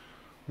is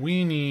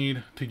we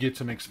need to get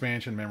some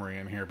expansion memory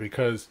in here,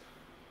 because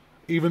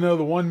even though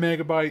the 1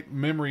 megabyte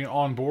memory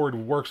on board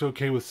works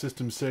okay with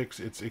System 6,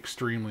 it's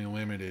extremely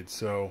limited.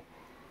 So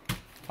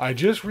I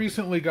just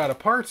recently got a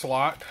parts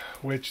lot,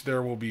 which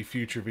there will be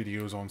future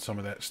videos on some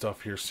of that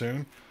stuff here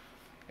soon.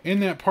 In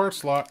that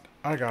parts lot,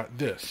 I got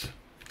this.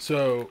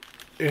 So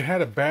it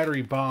had a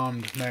battery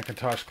bombed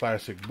Macintosh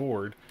Classic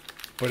board,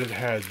 but it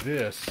had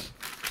this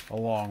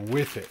along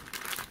with it.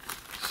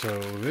 So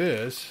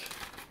this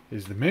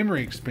is the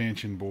memory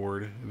expansion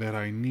board that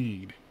I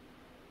need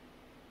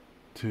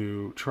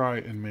to try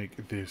and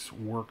make this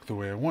work the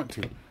way I want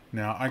to.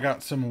 Now, I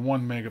got some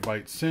 1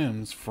 megabyte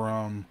sims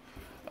from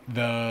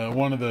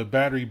another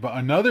battery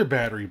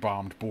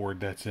bombed board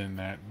that's in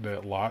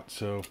that lot,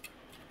 so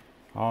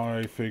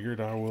I figured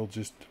I will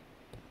just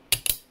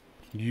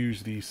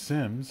use these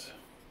sims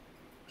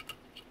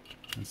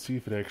and see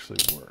if it actually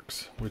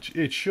works, which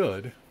it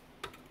should.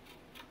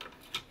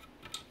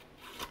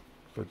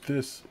 But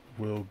this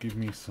will give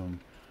me some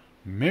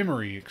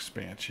memory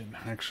expansion.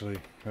 Actually,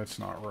 that's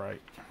not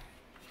right.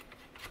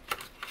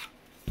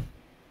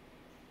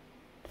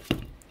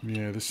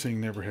 Yeah, this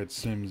thing never had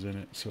sims in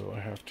it, so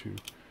I have to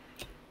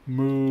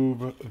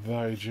move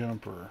thy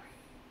jumper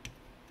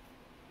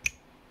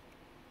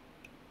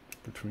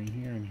between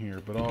here and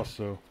here, but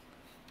also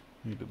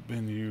need to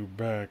bend you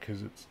back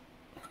because it's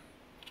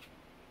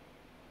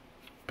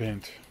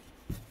bent.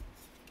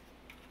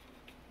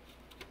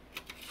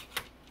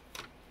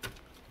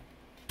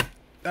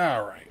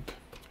 Alright,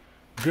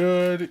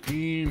 good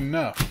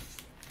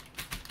enough.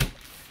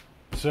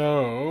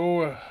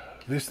 So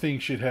this thing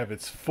should have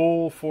its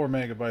full 4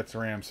 megabytes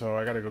of RAM, so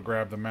I gotta go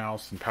grab the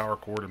mouse and power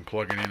cord and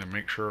plug it in and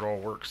make sure it all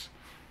works.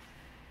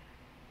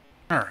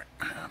 Alright,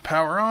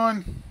 power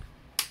on.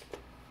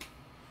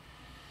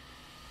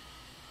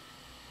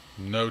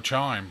 No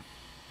chime.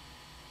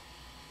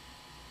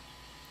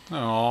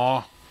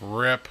 Aw,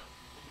 rip.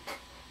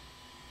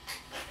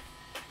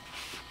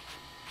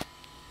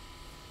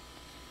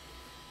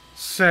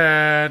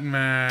 Sad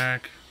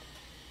Mac.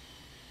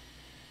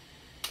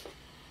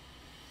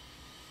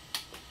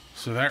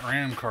 So that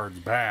RAM card's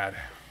bad.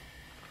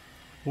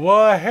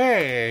 Well,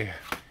 hey.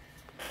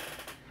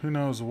 Who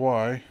knows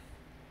why?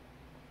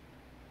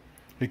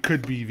 It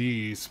could be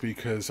these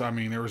because, I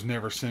mean, there was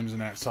never sims in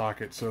that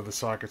socket, so the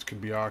sockets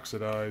could be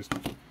oxidized.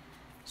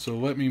 So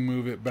let me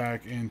move it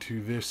back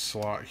into this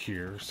slot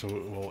here so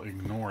it will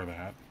ignore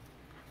that.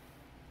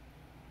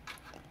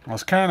 I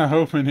was kind of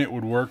hoping it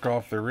would work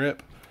off the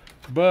rip,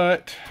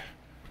 but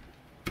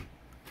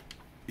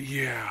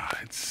yeah,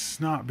 it's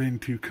not been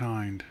too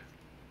kind.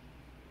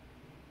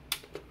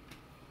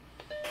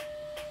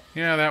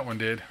 Yeah, that one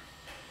did.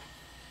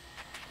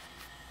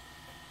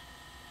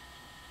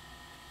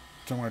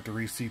 Don't have to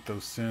reseat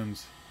those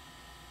sims.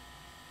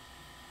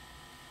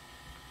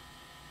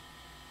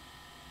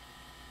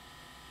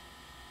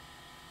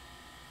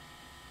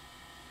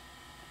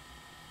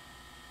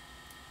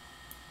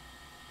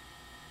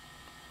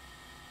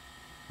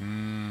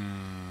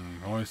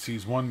 Only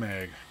sees 1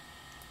 meg.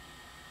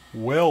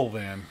 Well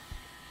then.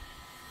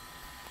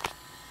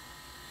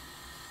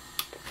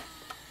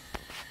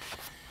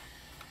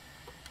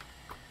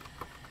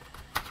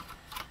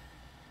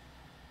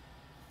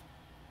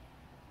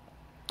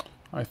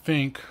 I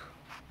think,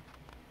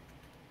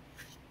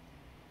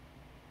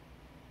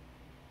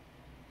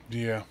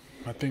 yeah,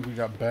 I think we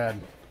got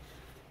bad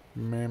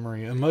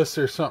memory. Unless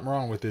there's something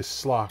wrong with this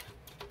slot,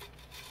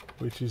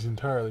 which is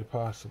entirely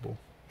possible.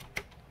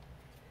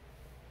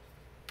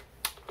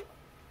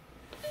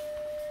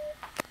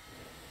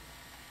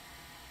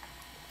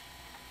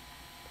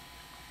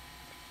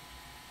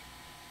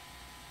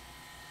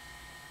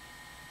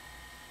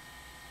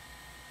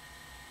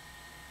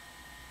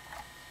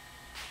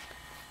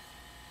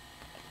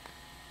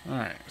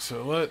 Alright,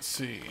 so let's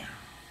see.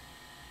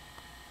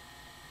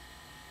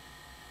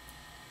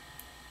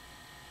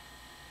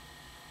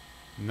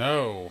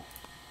 No.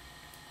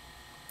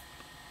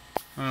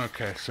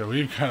 Okay, so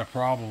we've got a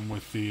problem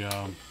with the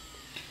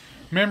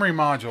memory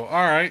module.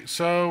 Alright,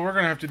 so we're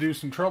going to have to do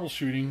some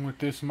troubleshooting with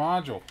this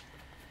module.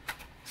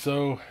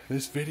 So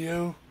this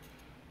video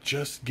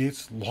just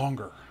gets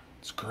longer.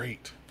 It's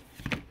great.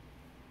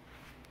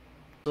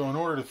 So in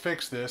order to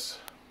fix this,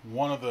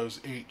 one of those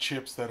 8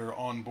 chips that are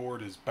on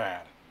board is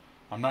bad.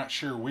 I'm not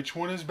sure which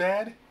one is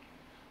bad.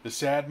 The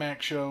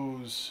SADMAC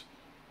shows,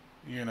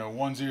 you know,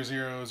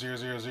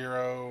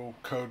 100000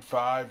 code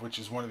 5, which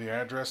is one of the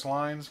address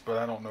lines, but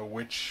I don't know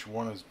which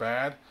one is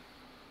bad.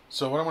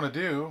 So what I'm going to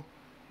do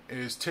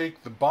is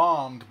take the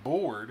bombed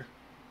board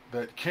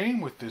that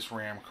came with this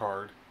RAM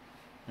card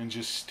and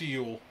just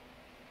steal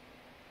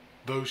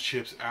those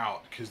chips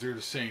out, because they're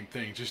the same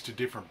thing, just a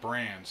different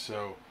brand.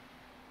 So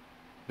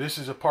this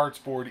is a parts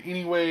board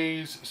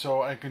anyways,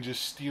 so I can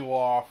just steal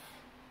off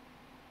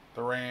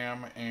the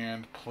RAM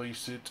and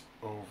place it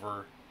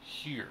over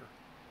here.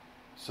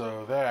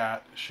 So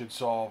that should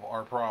solve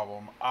our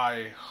problem,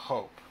 I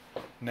hope.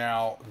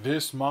 Now,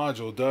 this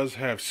module does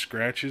have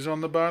scratches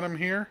on the bottom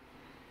here,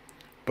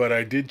 but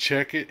I did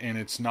check it and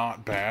it's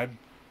not bad,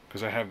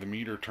 because I have the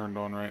meter turned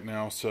on right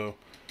now, so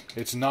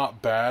it's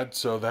not bad,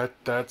 so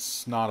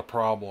that's not a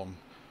problem.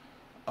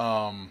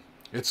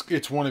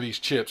 It's one of these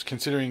chips,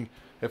 considering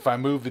if I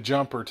move the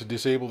jumper to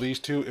disable these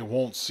two, it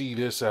won't see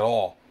this at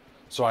all.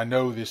 So I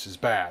know this is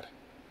bad.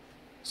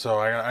 So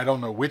I don't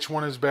know which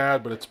one is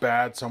bad, but it's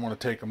bad. So I'm going to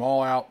take them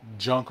all out,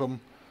 junk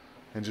them,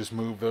 and just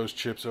move those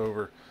chips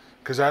over.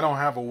 Because I don't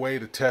have a way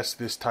to test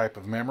this type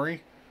of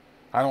memory.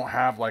 I don't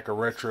have like a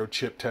retro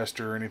chip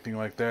tester or anything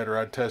like that. Or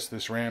I'd test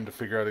this RAM to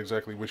figure out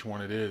exactly which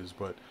one it is.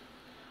 But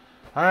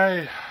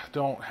I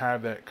don't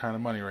have that kind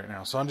of money right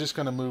now. So I'm just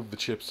going to move the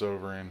chips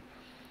over and,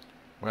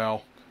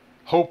 well,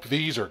 hope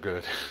these are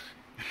good.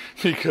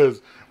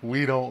 Because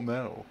we don't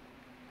know.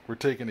 We're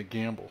taking a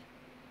gamble.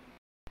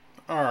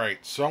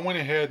 Alright, so I went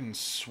ahead and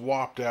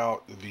swapped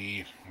out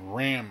the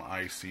RAM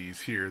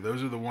ICs here.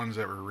 Those are the ones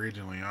that were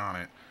originally on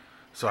it.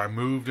 So I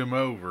moved them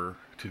over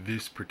to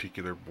this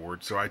particular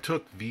board. So I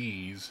took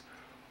these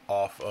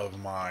off of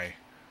my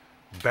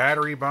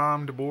battery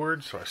bombed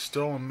board, so I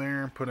stole them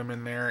there and put them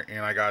in there,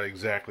 and I got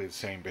exactly the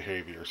same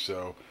behavior.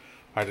 So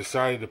I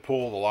decided to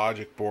pull the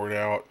logic board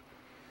out,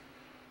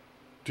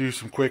 do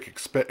some quick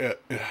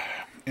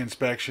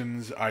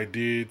inspections. I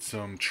did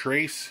some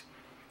trace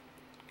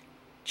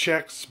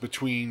checks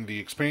between the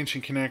expansion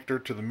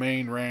connector to the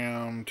main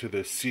RAM to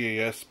the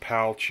CAS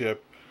PAL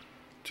chip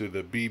to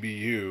the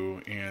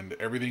BBU, and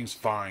everything's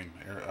fine.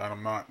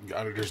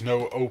 There's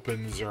no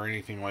opens or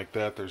anything like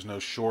that. There's no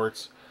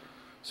shorts.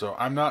 So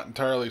I'm not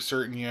entirely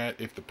certain yet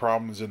if the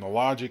problem is in the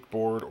logic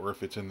board or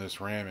if it's in this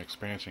RAM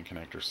expansion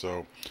connector.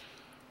 So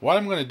what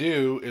I'm going to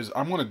do is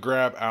I'm going to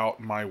grab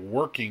out my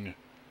working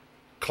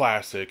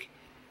Classic,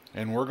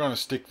 and we're going to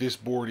stick this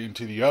board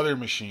into the other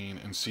machine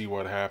and see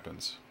what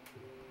happens.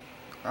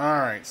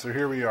 Alright, so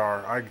here we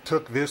are. I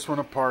took this one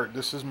apart.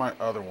 This is my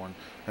other one.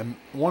 And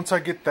once I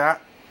get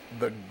that,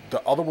 the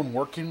other one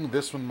working,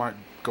 this one might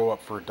go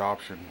up for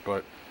adoption.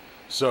 But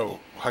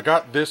so I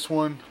got this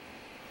one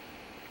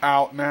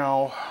out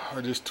now.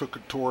 I just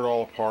tore it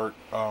all apart.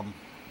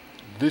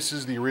 This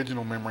is the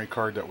original memory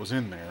card that was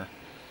in there.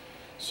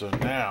 So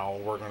now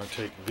we're going to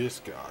take this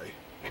guy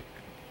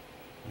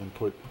and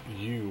put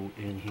you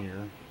in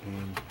here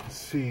and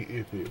see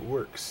if it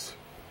works.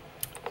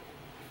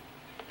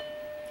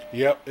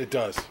 Yep, it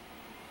does.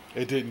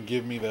 It didn't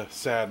give me the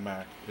sad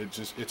Mac.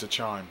 It's a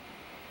chime.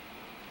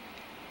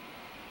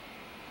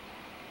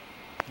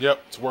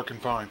 Yep, it's working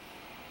fine.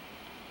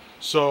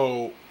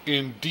 So,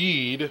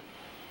 indeed,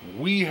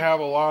 we have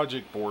a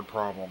logic board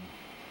problem.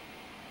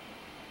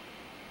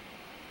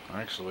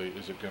 Actually,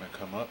 is it going to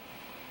come up?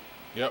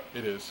 Yep,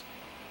 it is.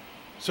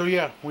 So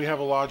yeah, we have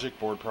a logic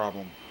board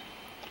problem.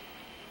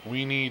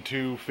 We need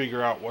to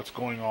figure out what's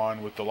going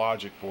on with the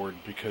logic board,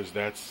 because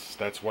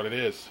that's what it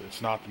is.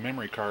 It's not the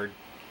memory card.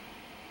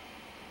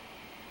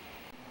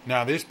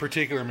 Now this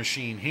particular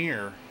machine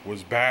here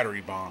was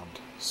battery bombed.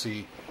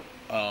 See,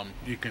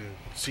 you can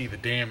see the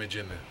damage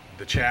in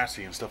the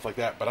chassis and stuff like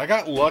that. But I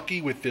got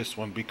lucky with this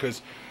one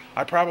because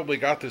I probably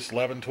got this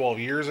 11, 12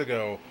 years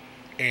ago,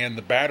 and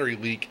the battery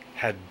leak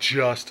had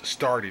just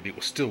started. It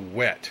was still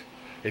wet.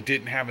 It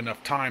didn't have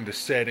enough time to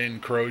set in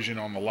corrosion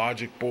on the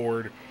logic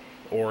board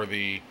or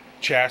the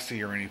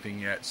chassis or anything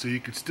yet. So you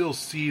could still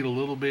see it a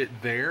little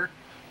bit there,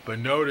 but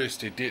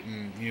noticed it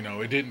didn't,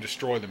 it didn't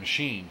destroy the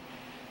machine.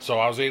 So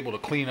I was able to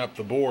clean up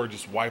the board,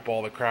 just wipe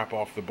all the crap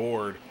off the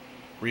board,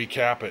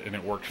 recap it, and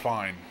it worked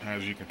fine,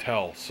 as you can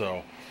tell.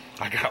 So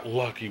I got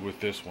lucky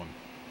with this one.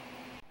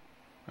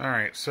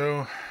 Alright,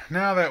 so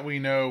now that we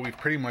know we've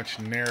pretty much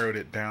narrowed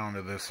it down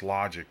to this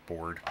logic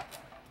board,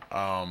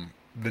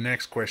 the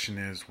next question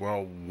is,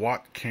 well,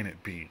 what can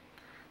it be?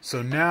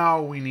 So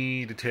now we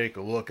need to take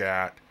a look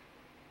at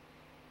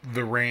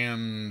the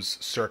RAM's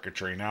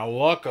circuitry. Now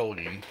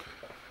luckily,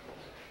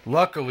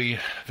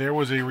 there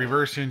was a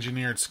reverse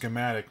engineered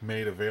schematic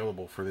made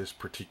available for this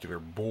particular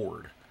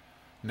board.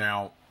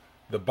 Now,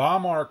 the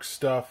BOMARC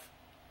stuff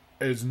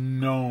is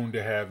known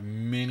to have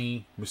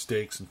many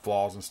mistakes and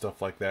flaws and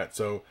stuff like that.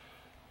 So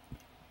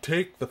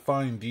take the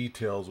fine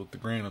details with a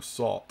grain of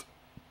salt.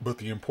 But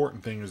the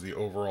important thing is the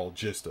overall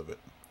gist of it,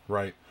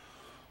 right?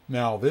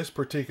 Now, this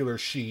particular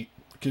sheet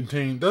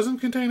doesn't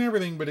contain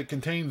everything, but it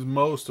contains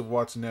most of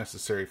what's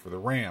necessary for the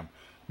RAM.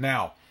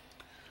 Now,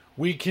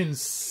 we can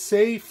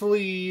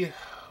safely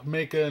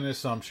make an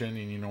assumption,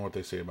 and you know what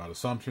they say about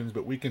assumptions,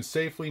 but we can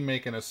safely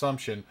make an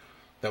assumption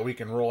that we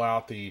can roll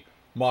out the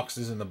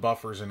muxes and the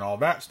buffers and all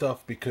that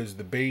stuff because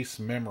the base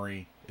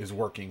memory is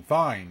working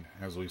fine,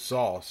 as we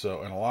saw.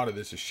 So, and a lot of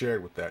this is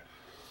shared with that.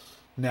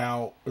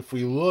 Now, if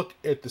we look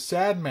at the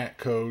SADMAT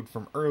code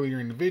from earlier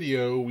in the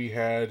video, we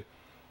had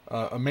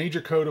a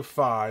major code of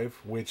 5,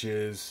 which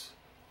is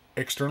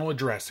external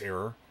address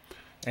error,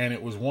 and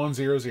it was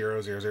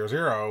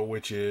 100000,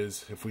 which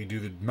is, if we do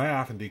the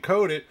math and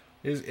decode it,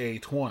 is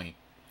A20.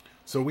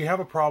 So we have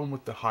a problem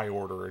with the high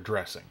order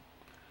addressing.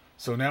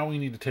 So now we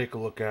need to take a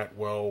look at,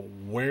 well,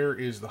 where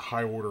is the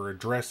high order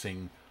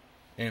addressing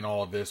in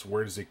all of this?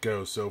 Where does it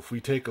go? So if we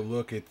take a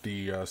look at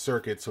the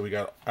circuit, so we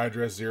got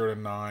address 0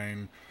 to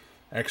 9,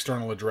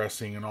 external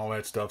addressing and all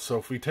that stuff. So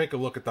if we take a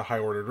look at the high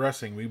order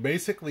addressing, we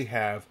basically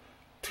have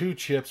two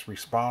chips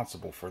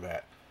responsible for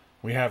that.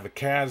 We have the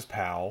CAS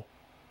PAL,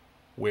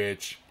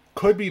 which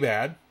could be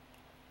bad.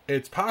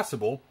 It's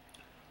possible,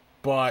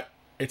 but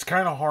it's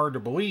kind of hard to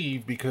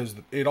believe because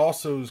it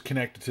also is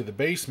connected to the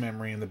base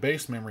memory, and the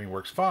base memory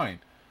works fine.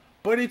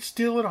 But it's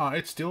still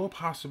a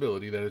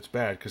possibility that it's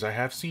bad, because I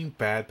have seen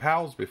bad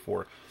PALs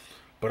before.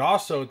 But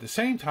also, at the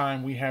same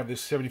time, we have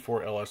this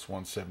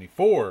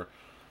 74LS174.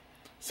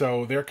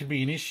 So there could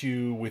be an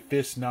issue with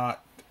this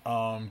not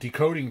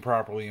decoding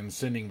properly and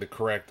sending the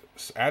correct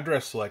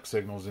address select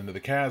signals into the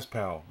CAS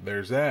PAL.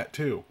 There's that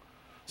too.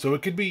 So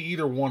it could be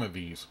either one of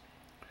these.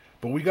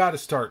 But we got to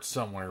start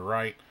somewhere,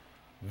 right?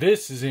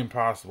 This is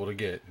impossible to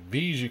get.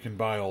 These you can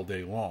buy all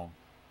day long.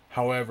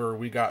 However,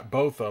 we got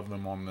both of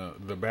them on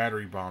the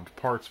battery bombed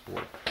parts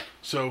board.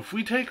 So if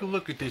we take a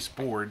look at this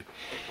board,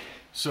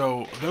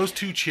 so those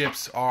two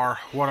chips are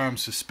what I'm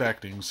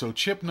suspecting. So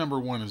chip number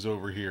 1 is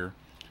over here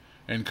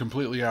and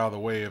completely out of the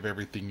way of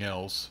everything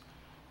else.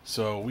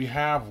 So we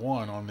have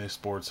one on this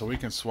board, so we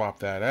can swap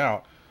that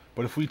out.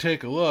 But if we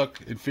take a look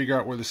and figure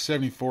out where the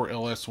 74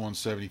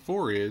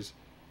 LS174 is,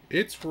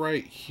 it's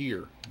right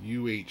here,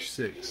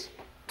 UH6,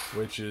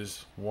 which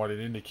is what it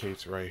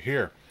indicates right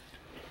here.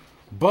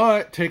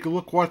 But take a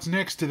look what's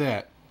next to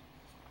that.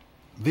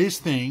 This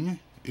thing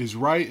is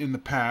right in the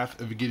path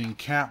of getting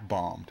cap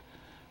bombed.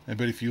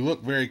 But if you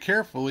look very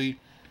carefully,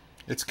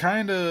 it's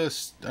kind of,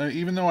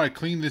 even though I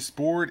cleaned this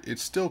board,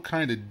 it's still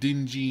kind of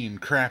dingy and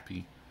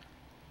crappy.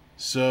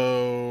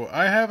 So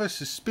I have a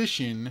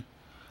suspicion,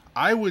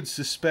 I would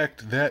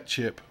suspect that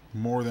chip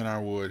more than I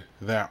would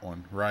that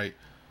one, right?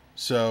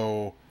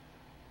 So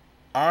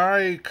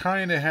I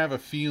kind of have a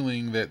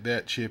feeling that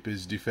that chip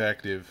is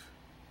defective.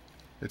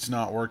 It's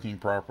not working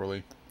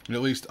properly.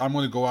 At least I'm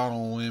going to go out on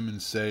a limb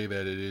and say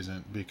that it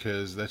isn't,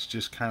 because that's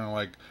just kind of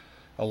like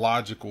a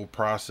logical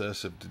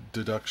process of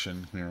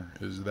deduction here,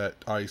 is that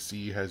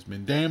IC has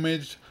been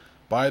damaged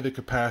by the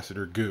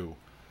capacitor goo.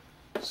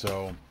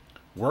 So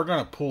we're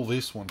going to pull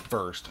this one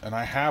first, and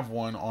I have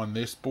one on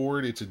this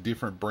board. It's a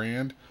different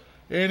brand,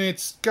 and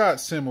it's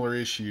got similar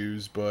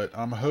issues, but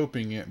I'm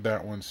hoping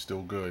that one's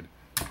still good.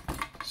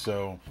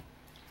 So,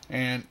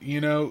 and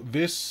you know,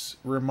 this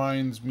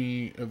reminds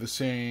me of the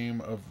same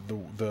of the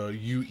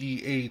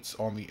UE8s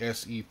on the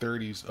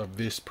SE30s of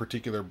this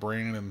particular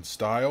brand and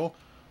style.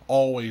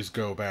 Always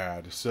go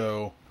bad.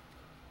 So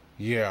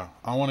yeah,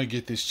 I want to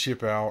get this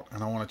chip out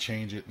and I want to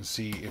change it and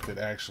see if it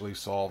actually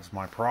solves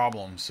my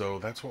problem. So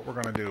that's what we're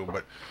going to do.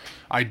 But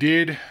I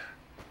did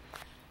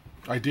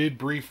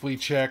briefly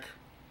check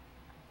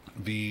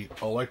the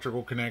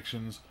electrical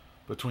connections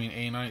between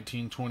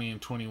A19, 20,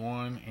 and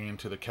 21 and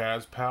to the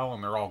CAS-PAL,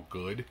 and they're all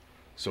good.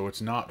 So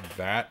it's not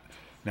that.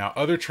 Now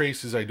other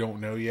traces I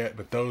don't know yet,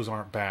 but those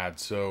aren't bad.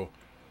 So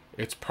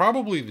it's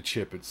probably the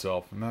chip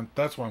itself, and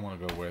that's what I'm going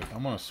to go with.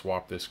 I'm going to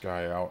swap this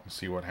guy out and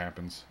see what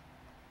happens.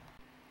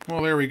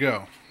 Well, there we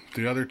go.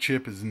 The other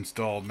chip is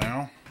installed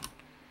now.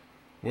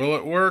 Will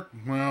it work?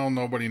 Well,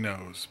 nobody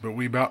knows, but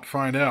we about to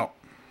find out.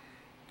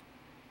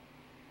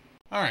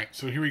 Alright,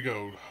 so here we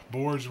go.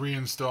 Board's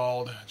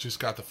reinstalled. Just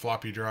got the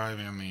floppy drive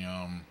and the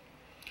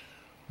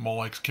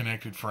Molex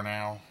connected for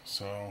now.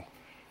 So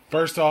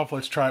first off,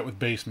 let's try it with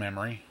base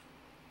memory.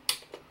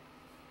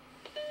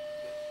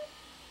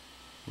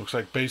 Looks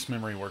like base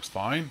memory works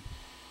fine.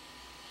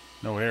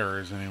 No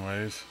errors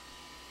anyways.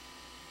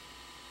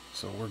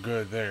 So we're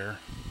good there.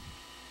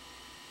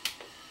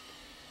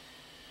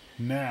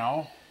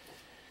 Now,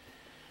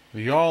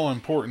 the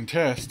all-important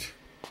test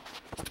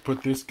is to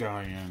put this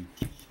guy in.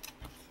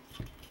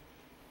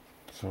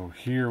 So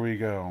here we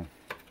go.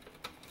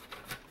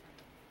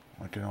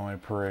 I can only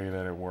pray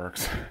that it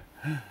works.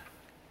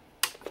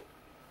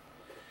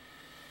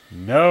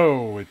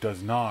 No, it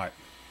does not.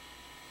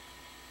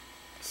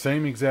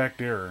 Same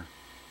exact error.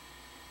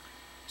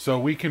 So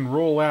we can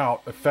roll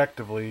out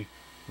effectively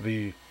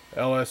the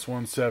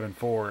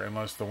LS174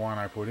 unless the one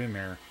I put in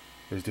there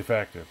is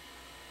defective.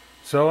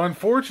 So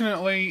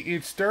unfortunately,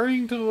 it's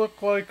starting to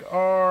look like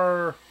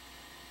our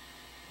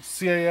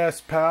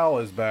CAS-PAL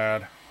is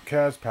bad.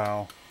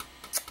 CAS-PAL.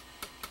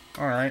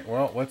 Alright,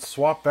 well, let's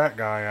swap that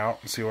guy out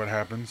and see what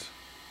happens.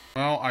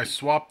 Well, I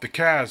swapped the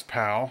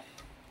CAS-PAL.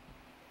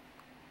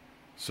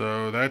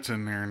 So that's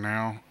in there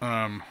now.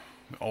 The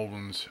old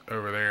one's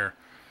over there.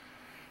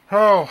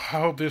 Oh, I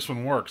hope this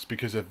one works,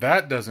 because if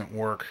that doesn't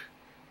work,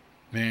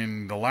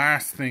 then the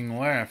last thing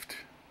left,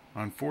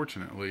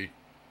 unfortunately,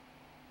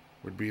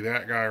 would be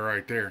that guy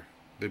right there,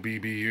 the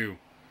BBU.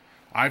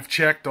 I've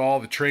checked all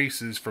the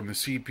traces from the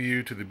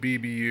CPU to the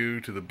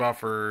BBU to the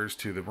buffers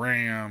to the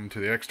RAM to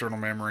the external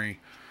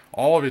memory.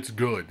 All of it's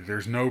good.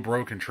 There's no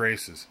broken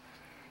traces.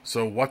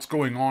 So what's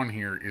going on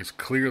here is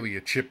clearly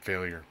a chip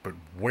failure, but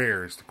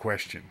where is the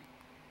question?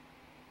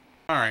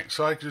 Alright,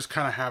 so I just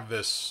kind of have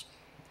this,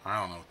 I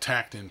don't know,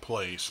 tacked in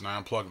place, and I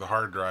unplug the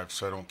hard drive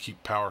so I don't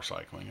keep power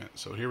cycling it.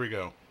 So here we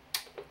go.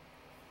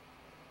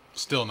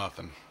 Still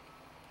nothing.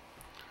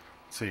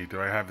 Let's see, do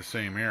I have the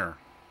same error?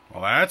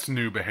 Well, that's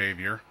new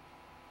behavior.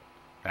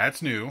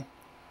 That's new.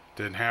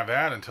 Didn't have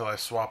that until I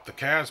swapped the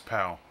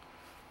CAS-PAL.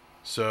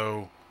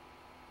 So,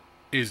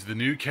 is the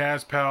new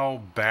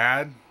CAS-PAL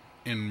bad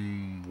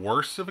in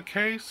worse of a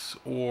case?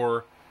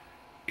 Or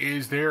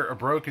is there a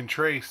broken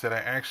trace that I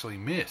actually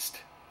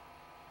missed?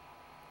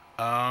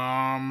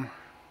 That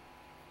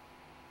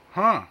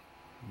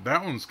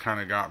one's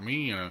kind of got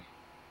me at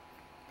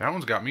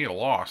a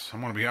loss.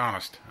 I'm going to be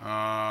honest.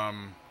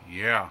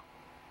 Yeah.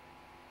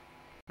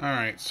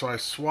 Alright, so I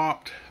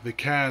swapped the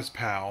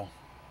CAS-PAL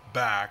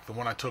back, the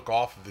one I took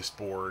off of this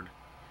board,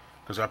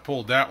 because I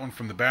pulled that one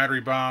from the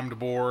battery bombed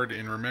board,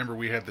 and remember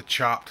we had the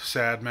chopped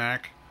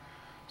SADMAC.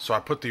 So I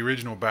put the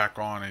original back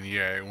on, and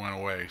yeah, it went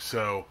away.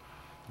 So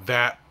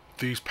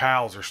these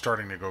PALs are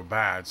starting to go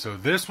bad. So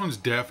this one's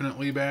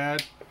definitely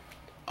bad.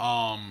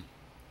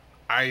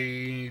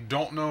 I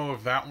don't know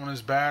if that one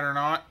is bad or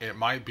not. It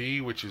might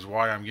be, which is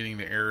why I'm getting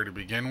the error to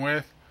begin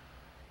with.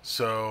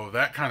 So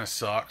that kind of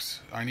sucks.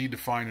 I need to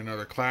find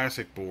another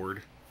classic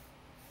board.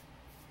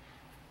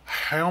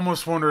 I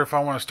almost wonder if I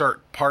want to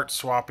start part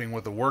swapping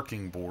with a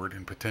working board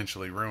and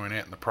potentially ruin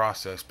it in the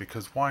process,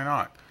 because why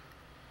not?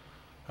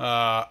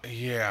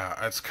 Yeah,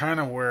 that's kind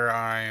of where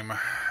I'm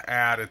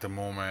at the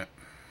moment.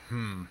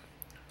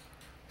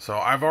 So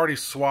I've already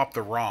swapped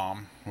the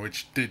ROM,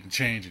 which didn't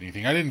change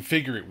anything. I didn't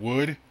figure it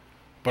would,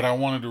 but I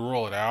wanted to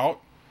roll it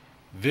out.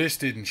 This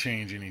didn't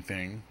change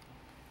anything.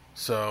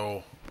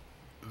 So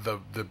the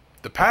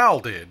PAL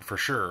did for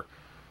sure.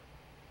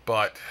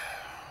 But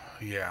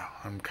yeah,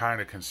 I'm kind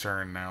of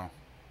concerned now,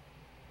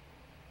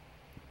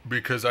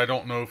 because I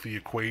don't know if the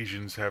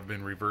equations have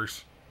been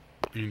reverse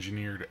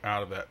engineered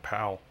out of that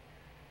PAL.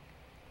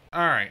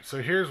 Alright,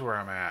 so here's where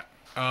I'm at.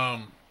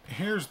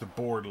 Here's the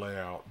board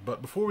layout.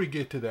 But before we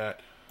get to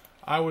that,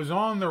 I was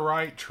on the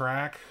right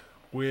track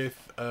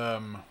with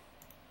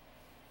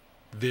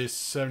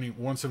this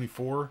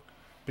 174,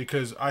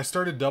 because I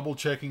started double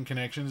checking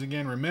connections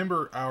again.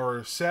 Remember,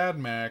 our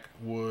SADMAC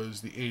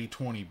was the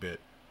A20 bit,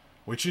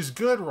 which is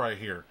good right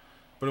here.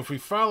 But if we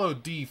follow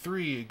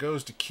D3, it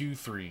goes to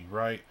Q3,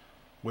 right?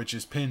 Which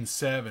is pin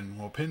 7.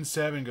 Well, pin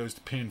 7 goes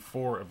to pin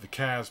 4 of the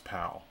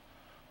CAS-PAL.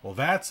 Well,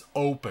 that's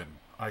open.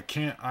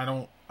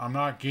 I'm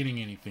not getting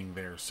anything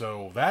there.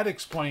 So that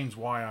explains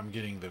why I'm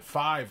getting the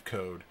 5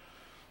 code.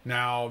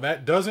 Now,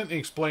 that doesn't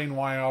explain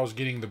why I was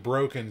getting the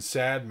broken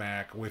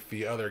SADMAC with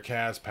the other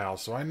CAS-PAL.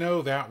 So I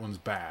know that one's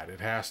bad.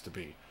 It has to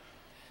be.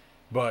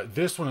 But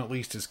this one at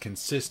least is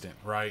consistent,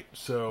 right?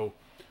 So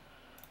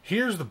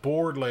here's the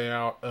board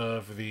layout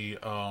of the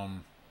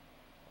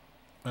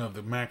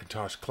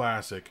Macintosh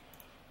Classic.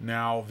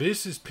 Now,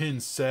 this is pin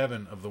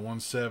 7 of the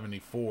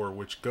 174,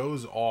 which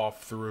goes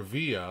off through a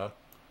via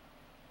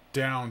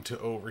down to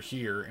over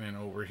here and then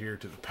over here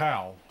to the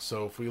PAL.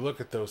 So if we look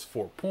at those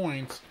 4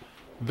 points,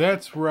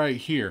 that's right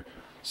here.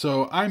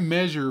 So I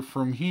measure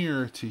from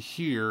here to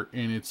here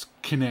and it's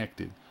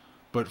connected.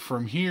 But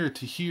from here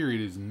to here it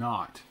is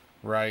not,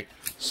 right?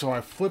 So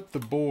I flipped the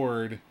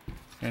board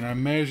and I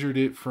measured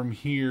it from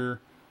here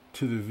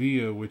to the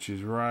via, which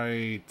is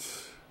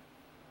right...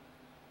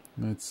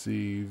 Let's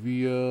see,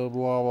 via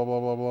blah blah blah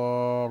blah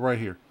blah right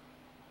here.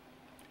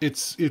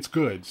 It's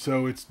good.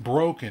 So it's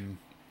broken.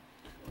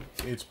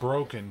 It's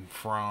broken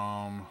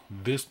from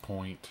this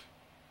point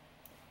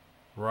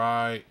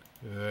right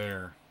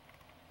there.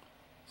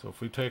 So if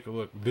we take a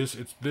look, this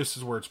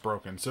is where it's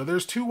broken. So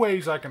there's 2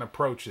 ways I can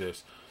approach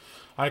this.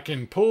 I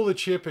can pull the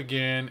chip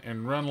again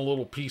and run a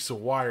little piece of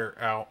wire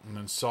out and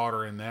then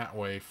solder in that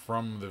way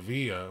from the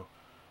via,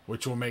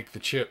 which will make the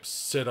chip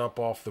sit up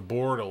off the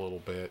board a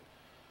little bit.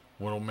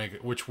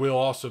 Which will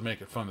also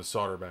make it fun to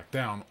solder back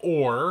down.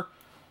 Or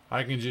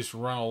I can just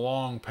run a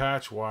long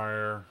patch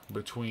wire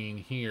between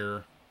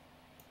here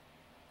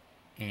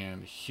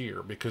and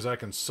here, because I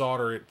can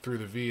solder it through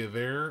the via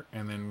there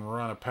and then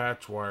run a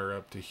patch wire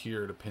up to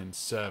here to pin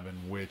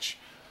 7, which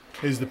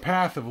is the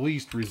path of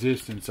least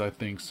resistance, I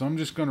think. So I'm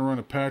just going to run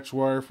a patch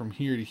wire from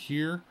here to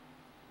here,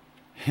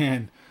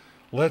 and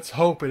let's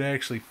hope it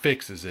actually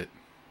fixes it.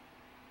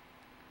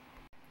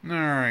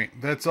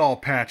 Alright, that's all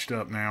patched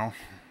up now.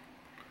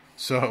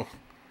 So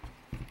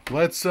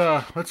let's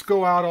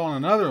go out on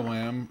another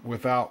limb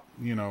without,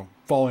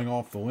 falling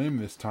off the limb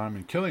this time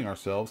and killing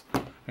ourselves,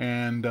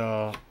 and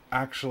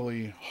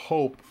actually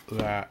hope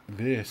that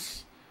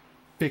this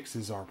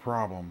fixes our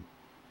problem.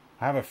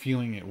 I have a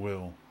feeling it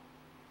will,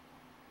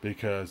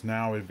 because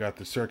now we've got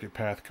the circuit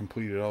path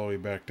completed all the way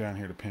back down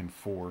here to pin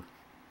 4.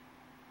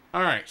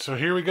 Alright, so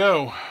here we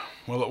go.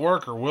 Will it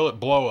work or will it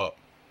blow up?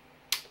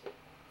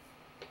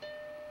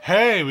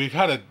 Hey, we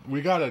got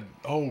a,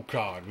 oh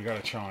God, we got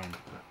a chime.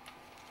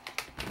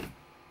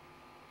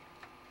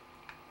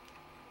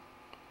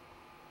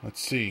 Let's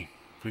see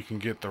if we can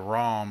get the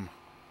ROM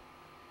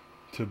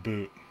to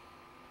boot.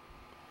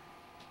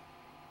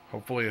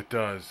 Hopefully it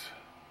does.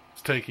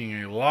 It's taking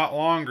a lot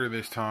longer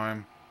this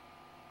time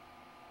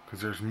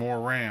because there's more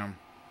RAM.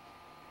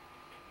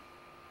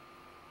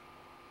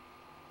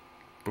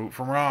 Boot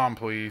from ROM,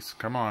 please.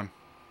 Come on.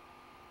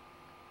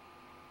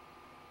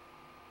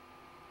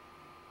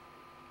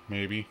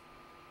 Maybe.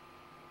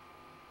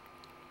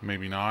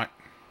 Maybe not.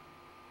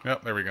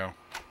 Yep, there we go.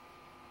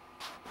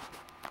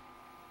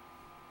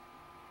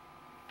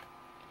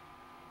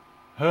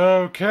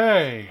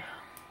 Okay.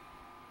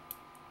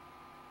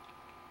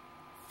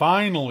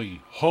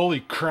 Finally.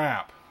 Holy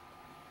crap.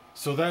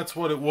 So that's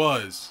what it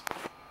was.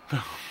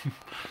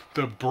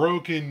 The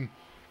broken,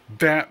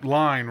 that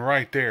line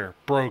right there.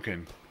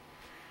 Broken.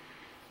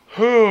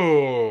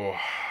 Oh.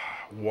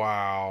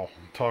 Wow.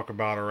 Talk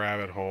about a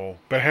rabbit hole.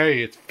 But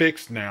hey, it's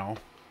fixed now.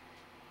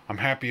 I'm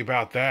happy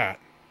about that.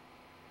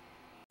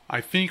 I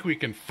think we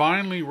can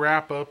finally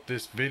wrap up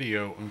this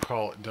video and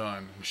call it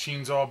done.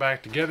 Machine's all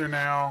back together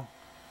now.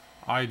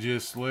 I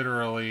just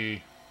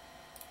literally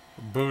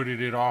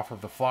booted it off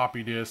of the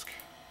floppy disk.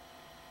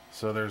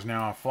 So there's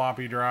now a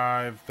floppy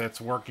drive that's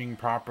working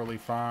properly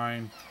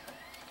fine.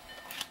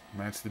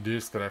 And that's the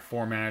disk that I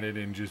formatted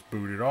and just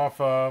booted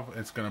off of.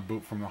 It's going to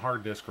boot from the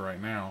hard disk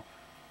right now.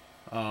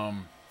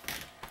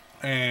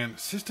 And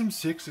System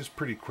 6 is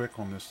pretty quick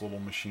on this little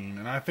machine,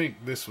 and I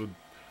think this would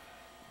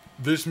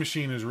this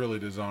machine is really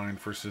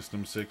designed for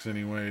System 6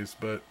 anyways,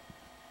 but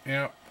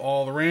yeah,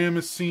 all the RAM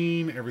is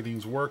seen,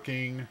 everything's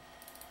working,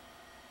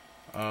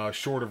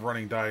 short of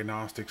running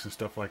diagnostics and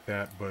stuff like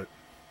that. But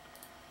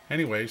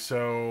anyway,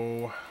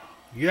 so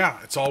yeah,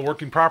 it's all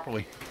working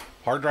properly.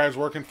 Hard drive's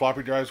working,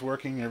 floppy drive's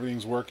working,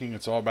 everything's working,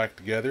 it's all back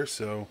together.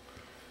 So,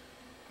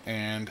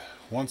 and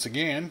once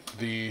again,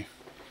 the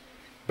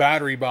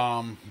battery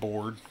bomb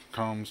board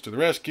comes to the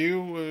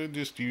rescue.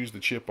 Just use the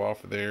chip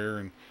off of there,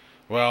 and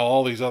well,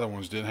 all these other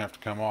ones didn't have to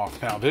come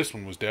off. Now this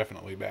one was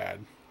definitely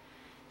bad.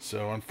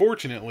 So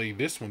unfortunately,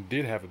 this one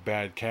did have a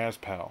bad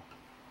CASPAL.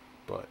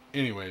 But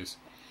anyways,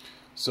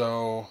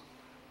 so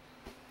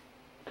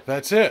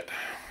that's it.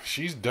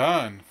 She's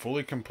done,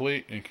 fully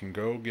complete, and can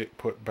go get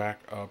put back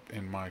up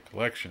in my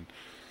collection.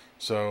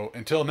 So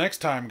until next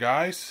time,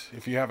 guys,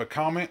 if you have a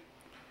comment,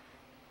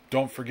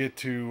 don't forget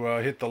to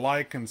hit the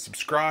like and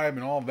subscribe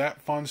and all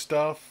that fun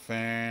stuff.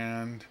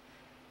 And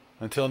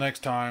until next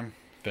time,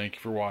 thank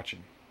you for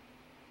watching.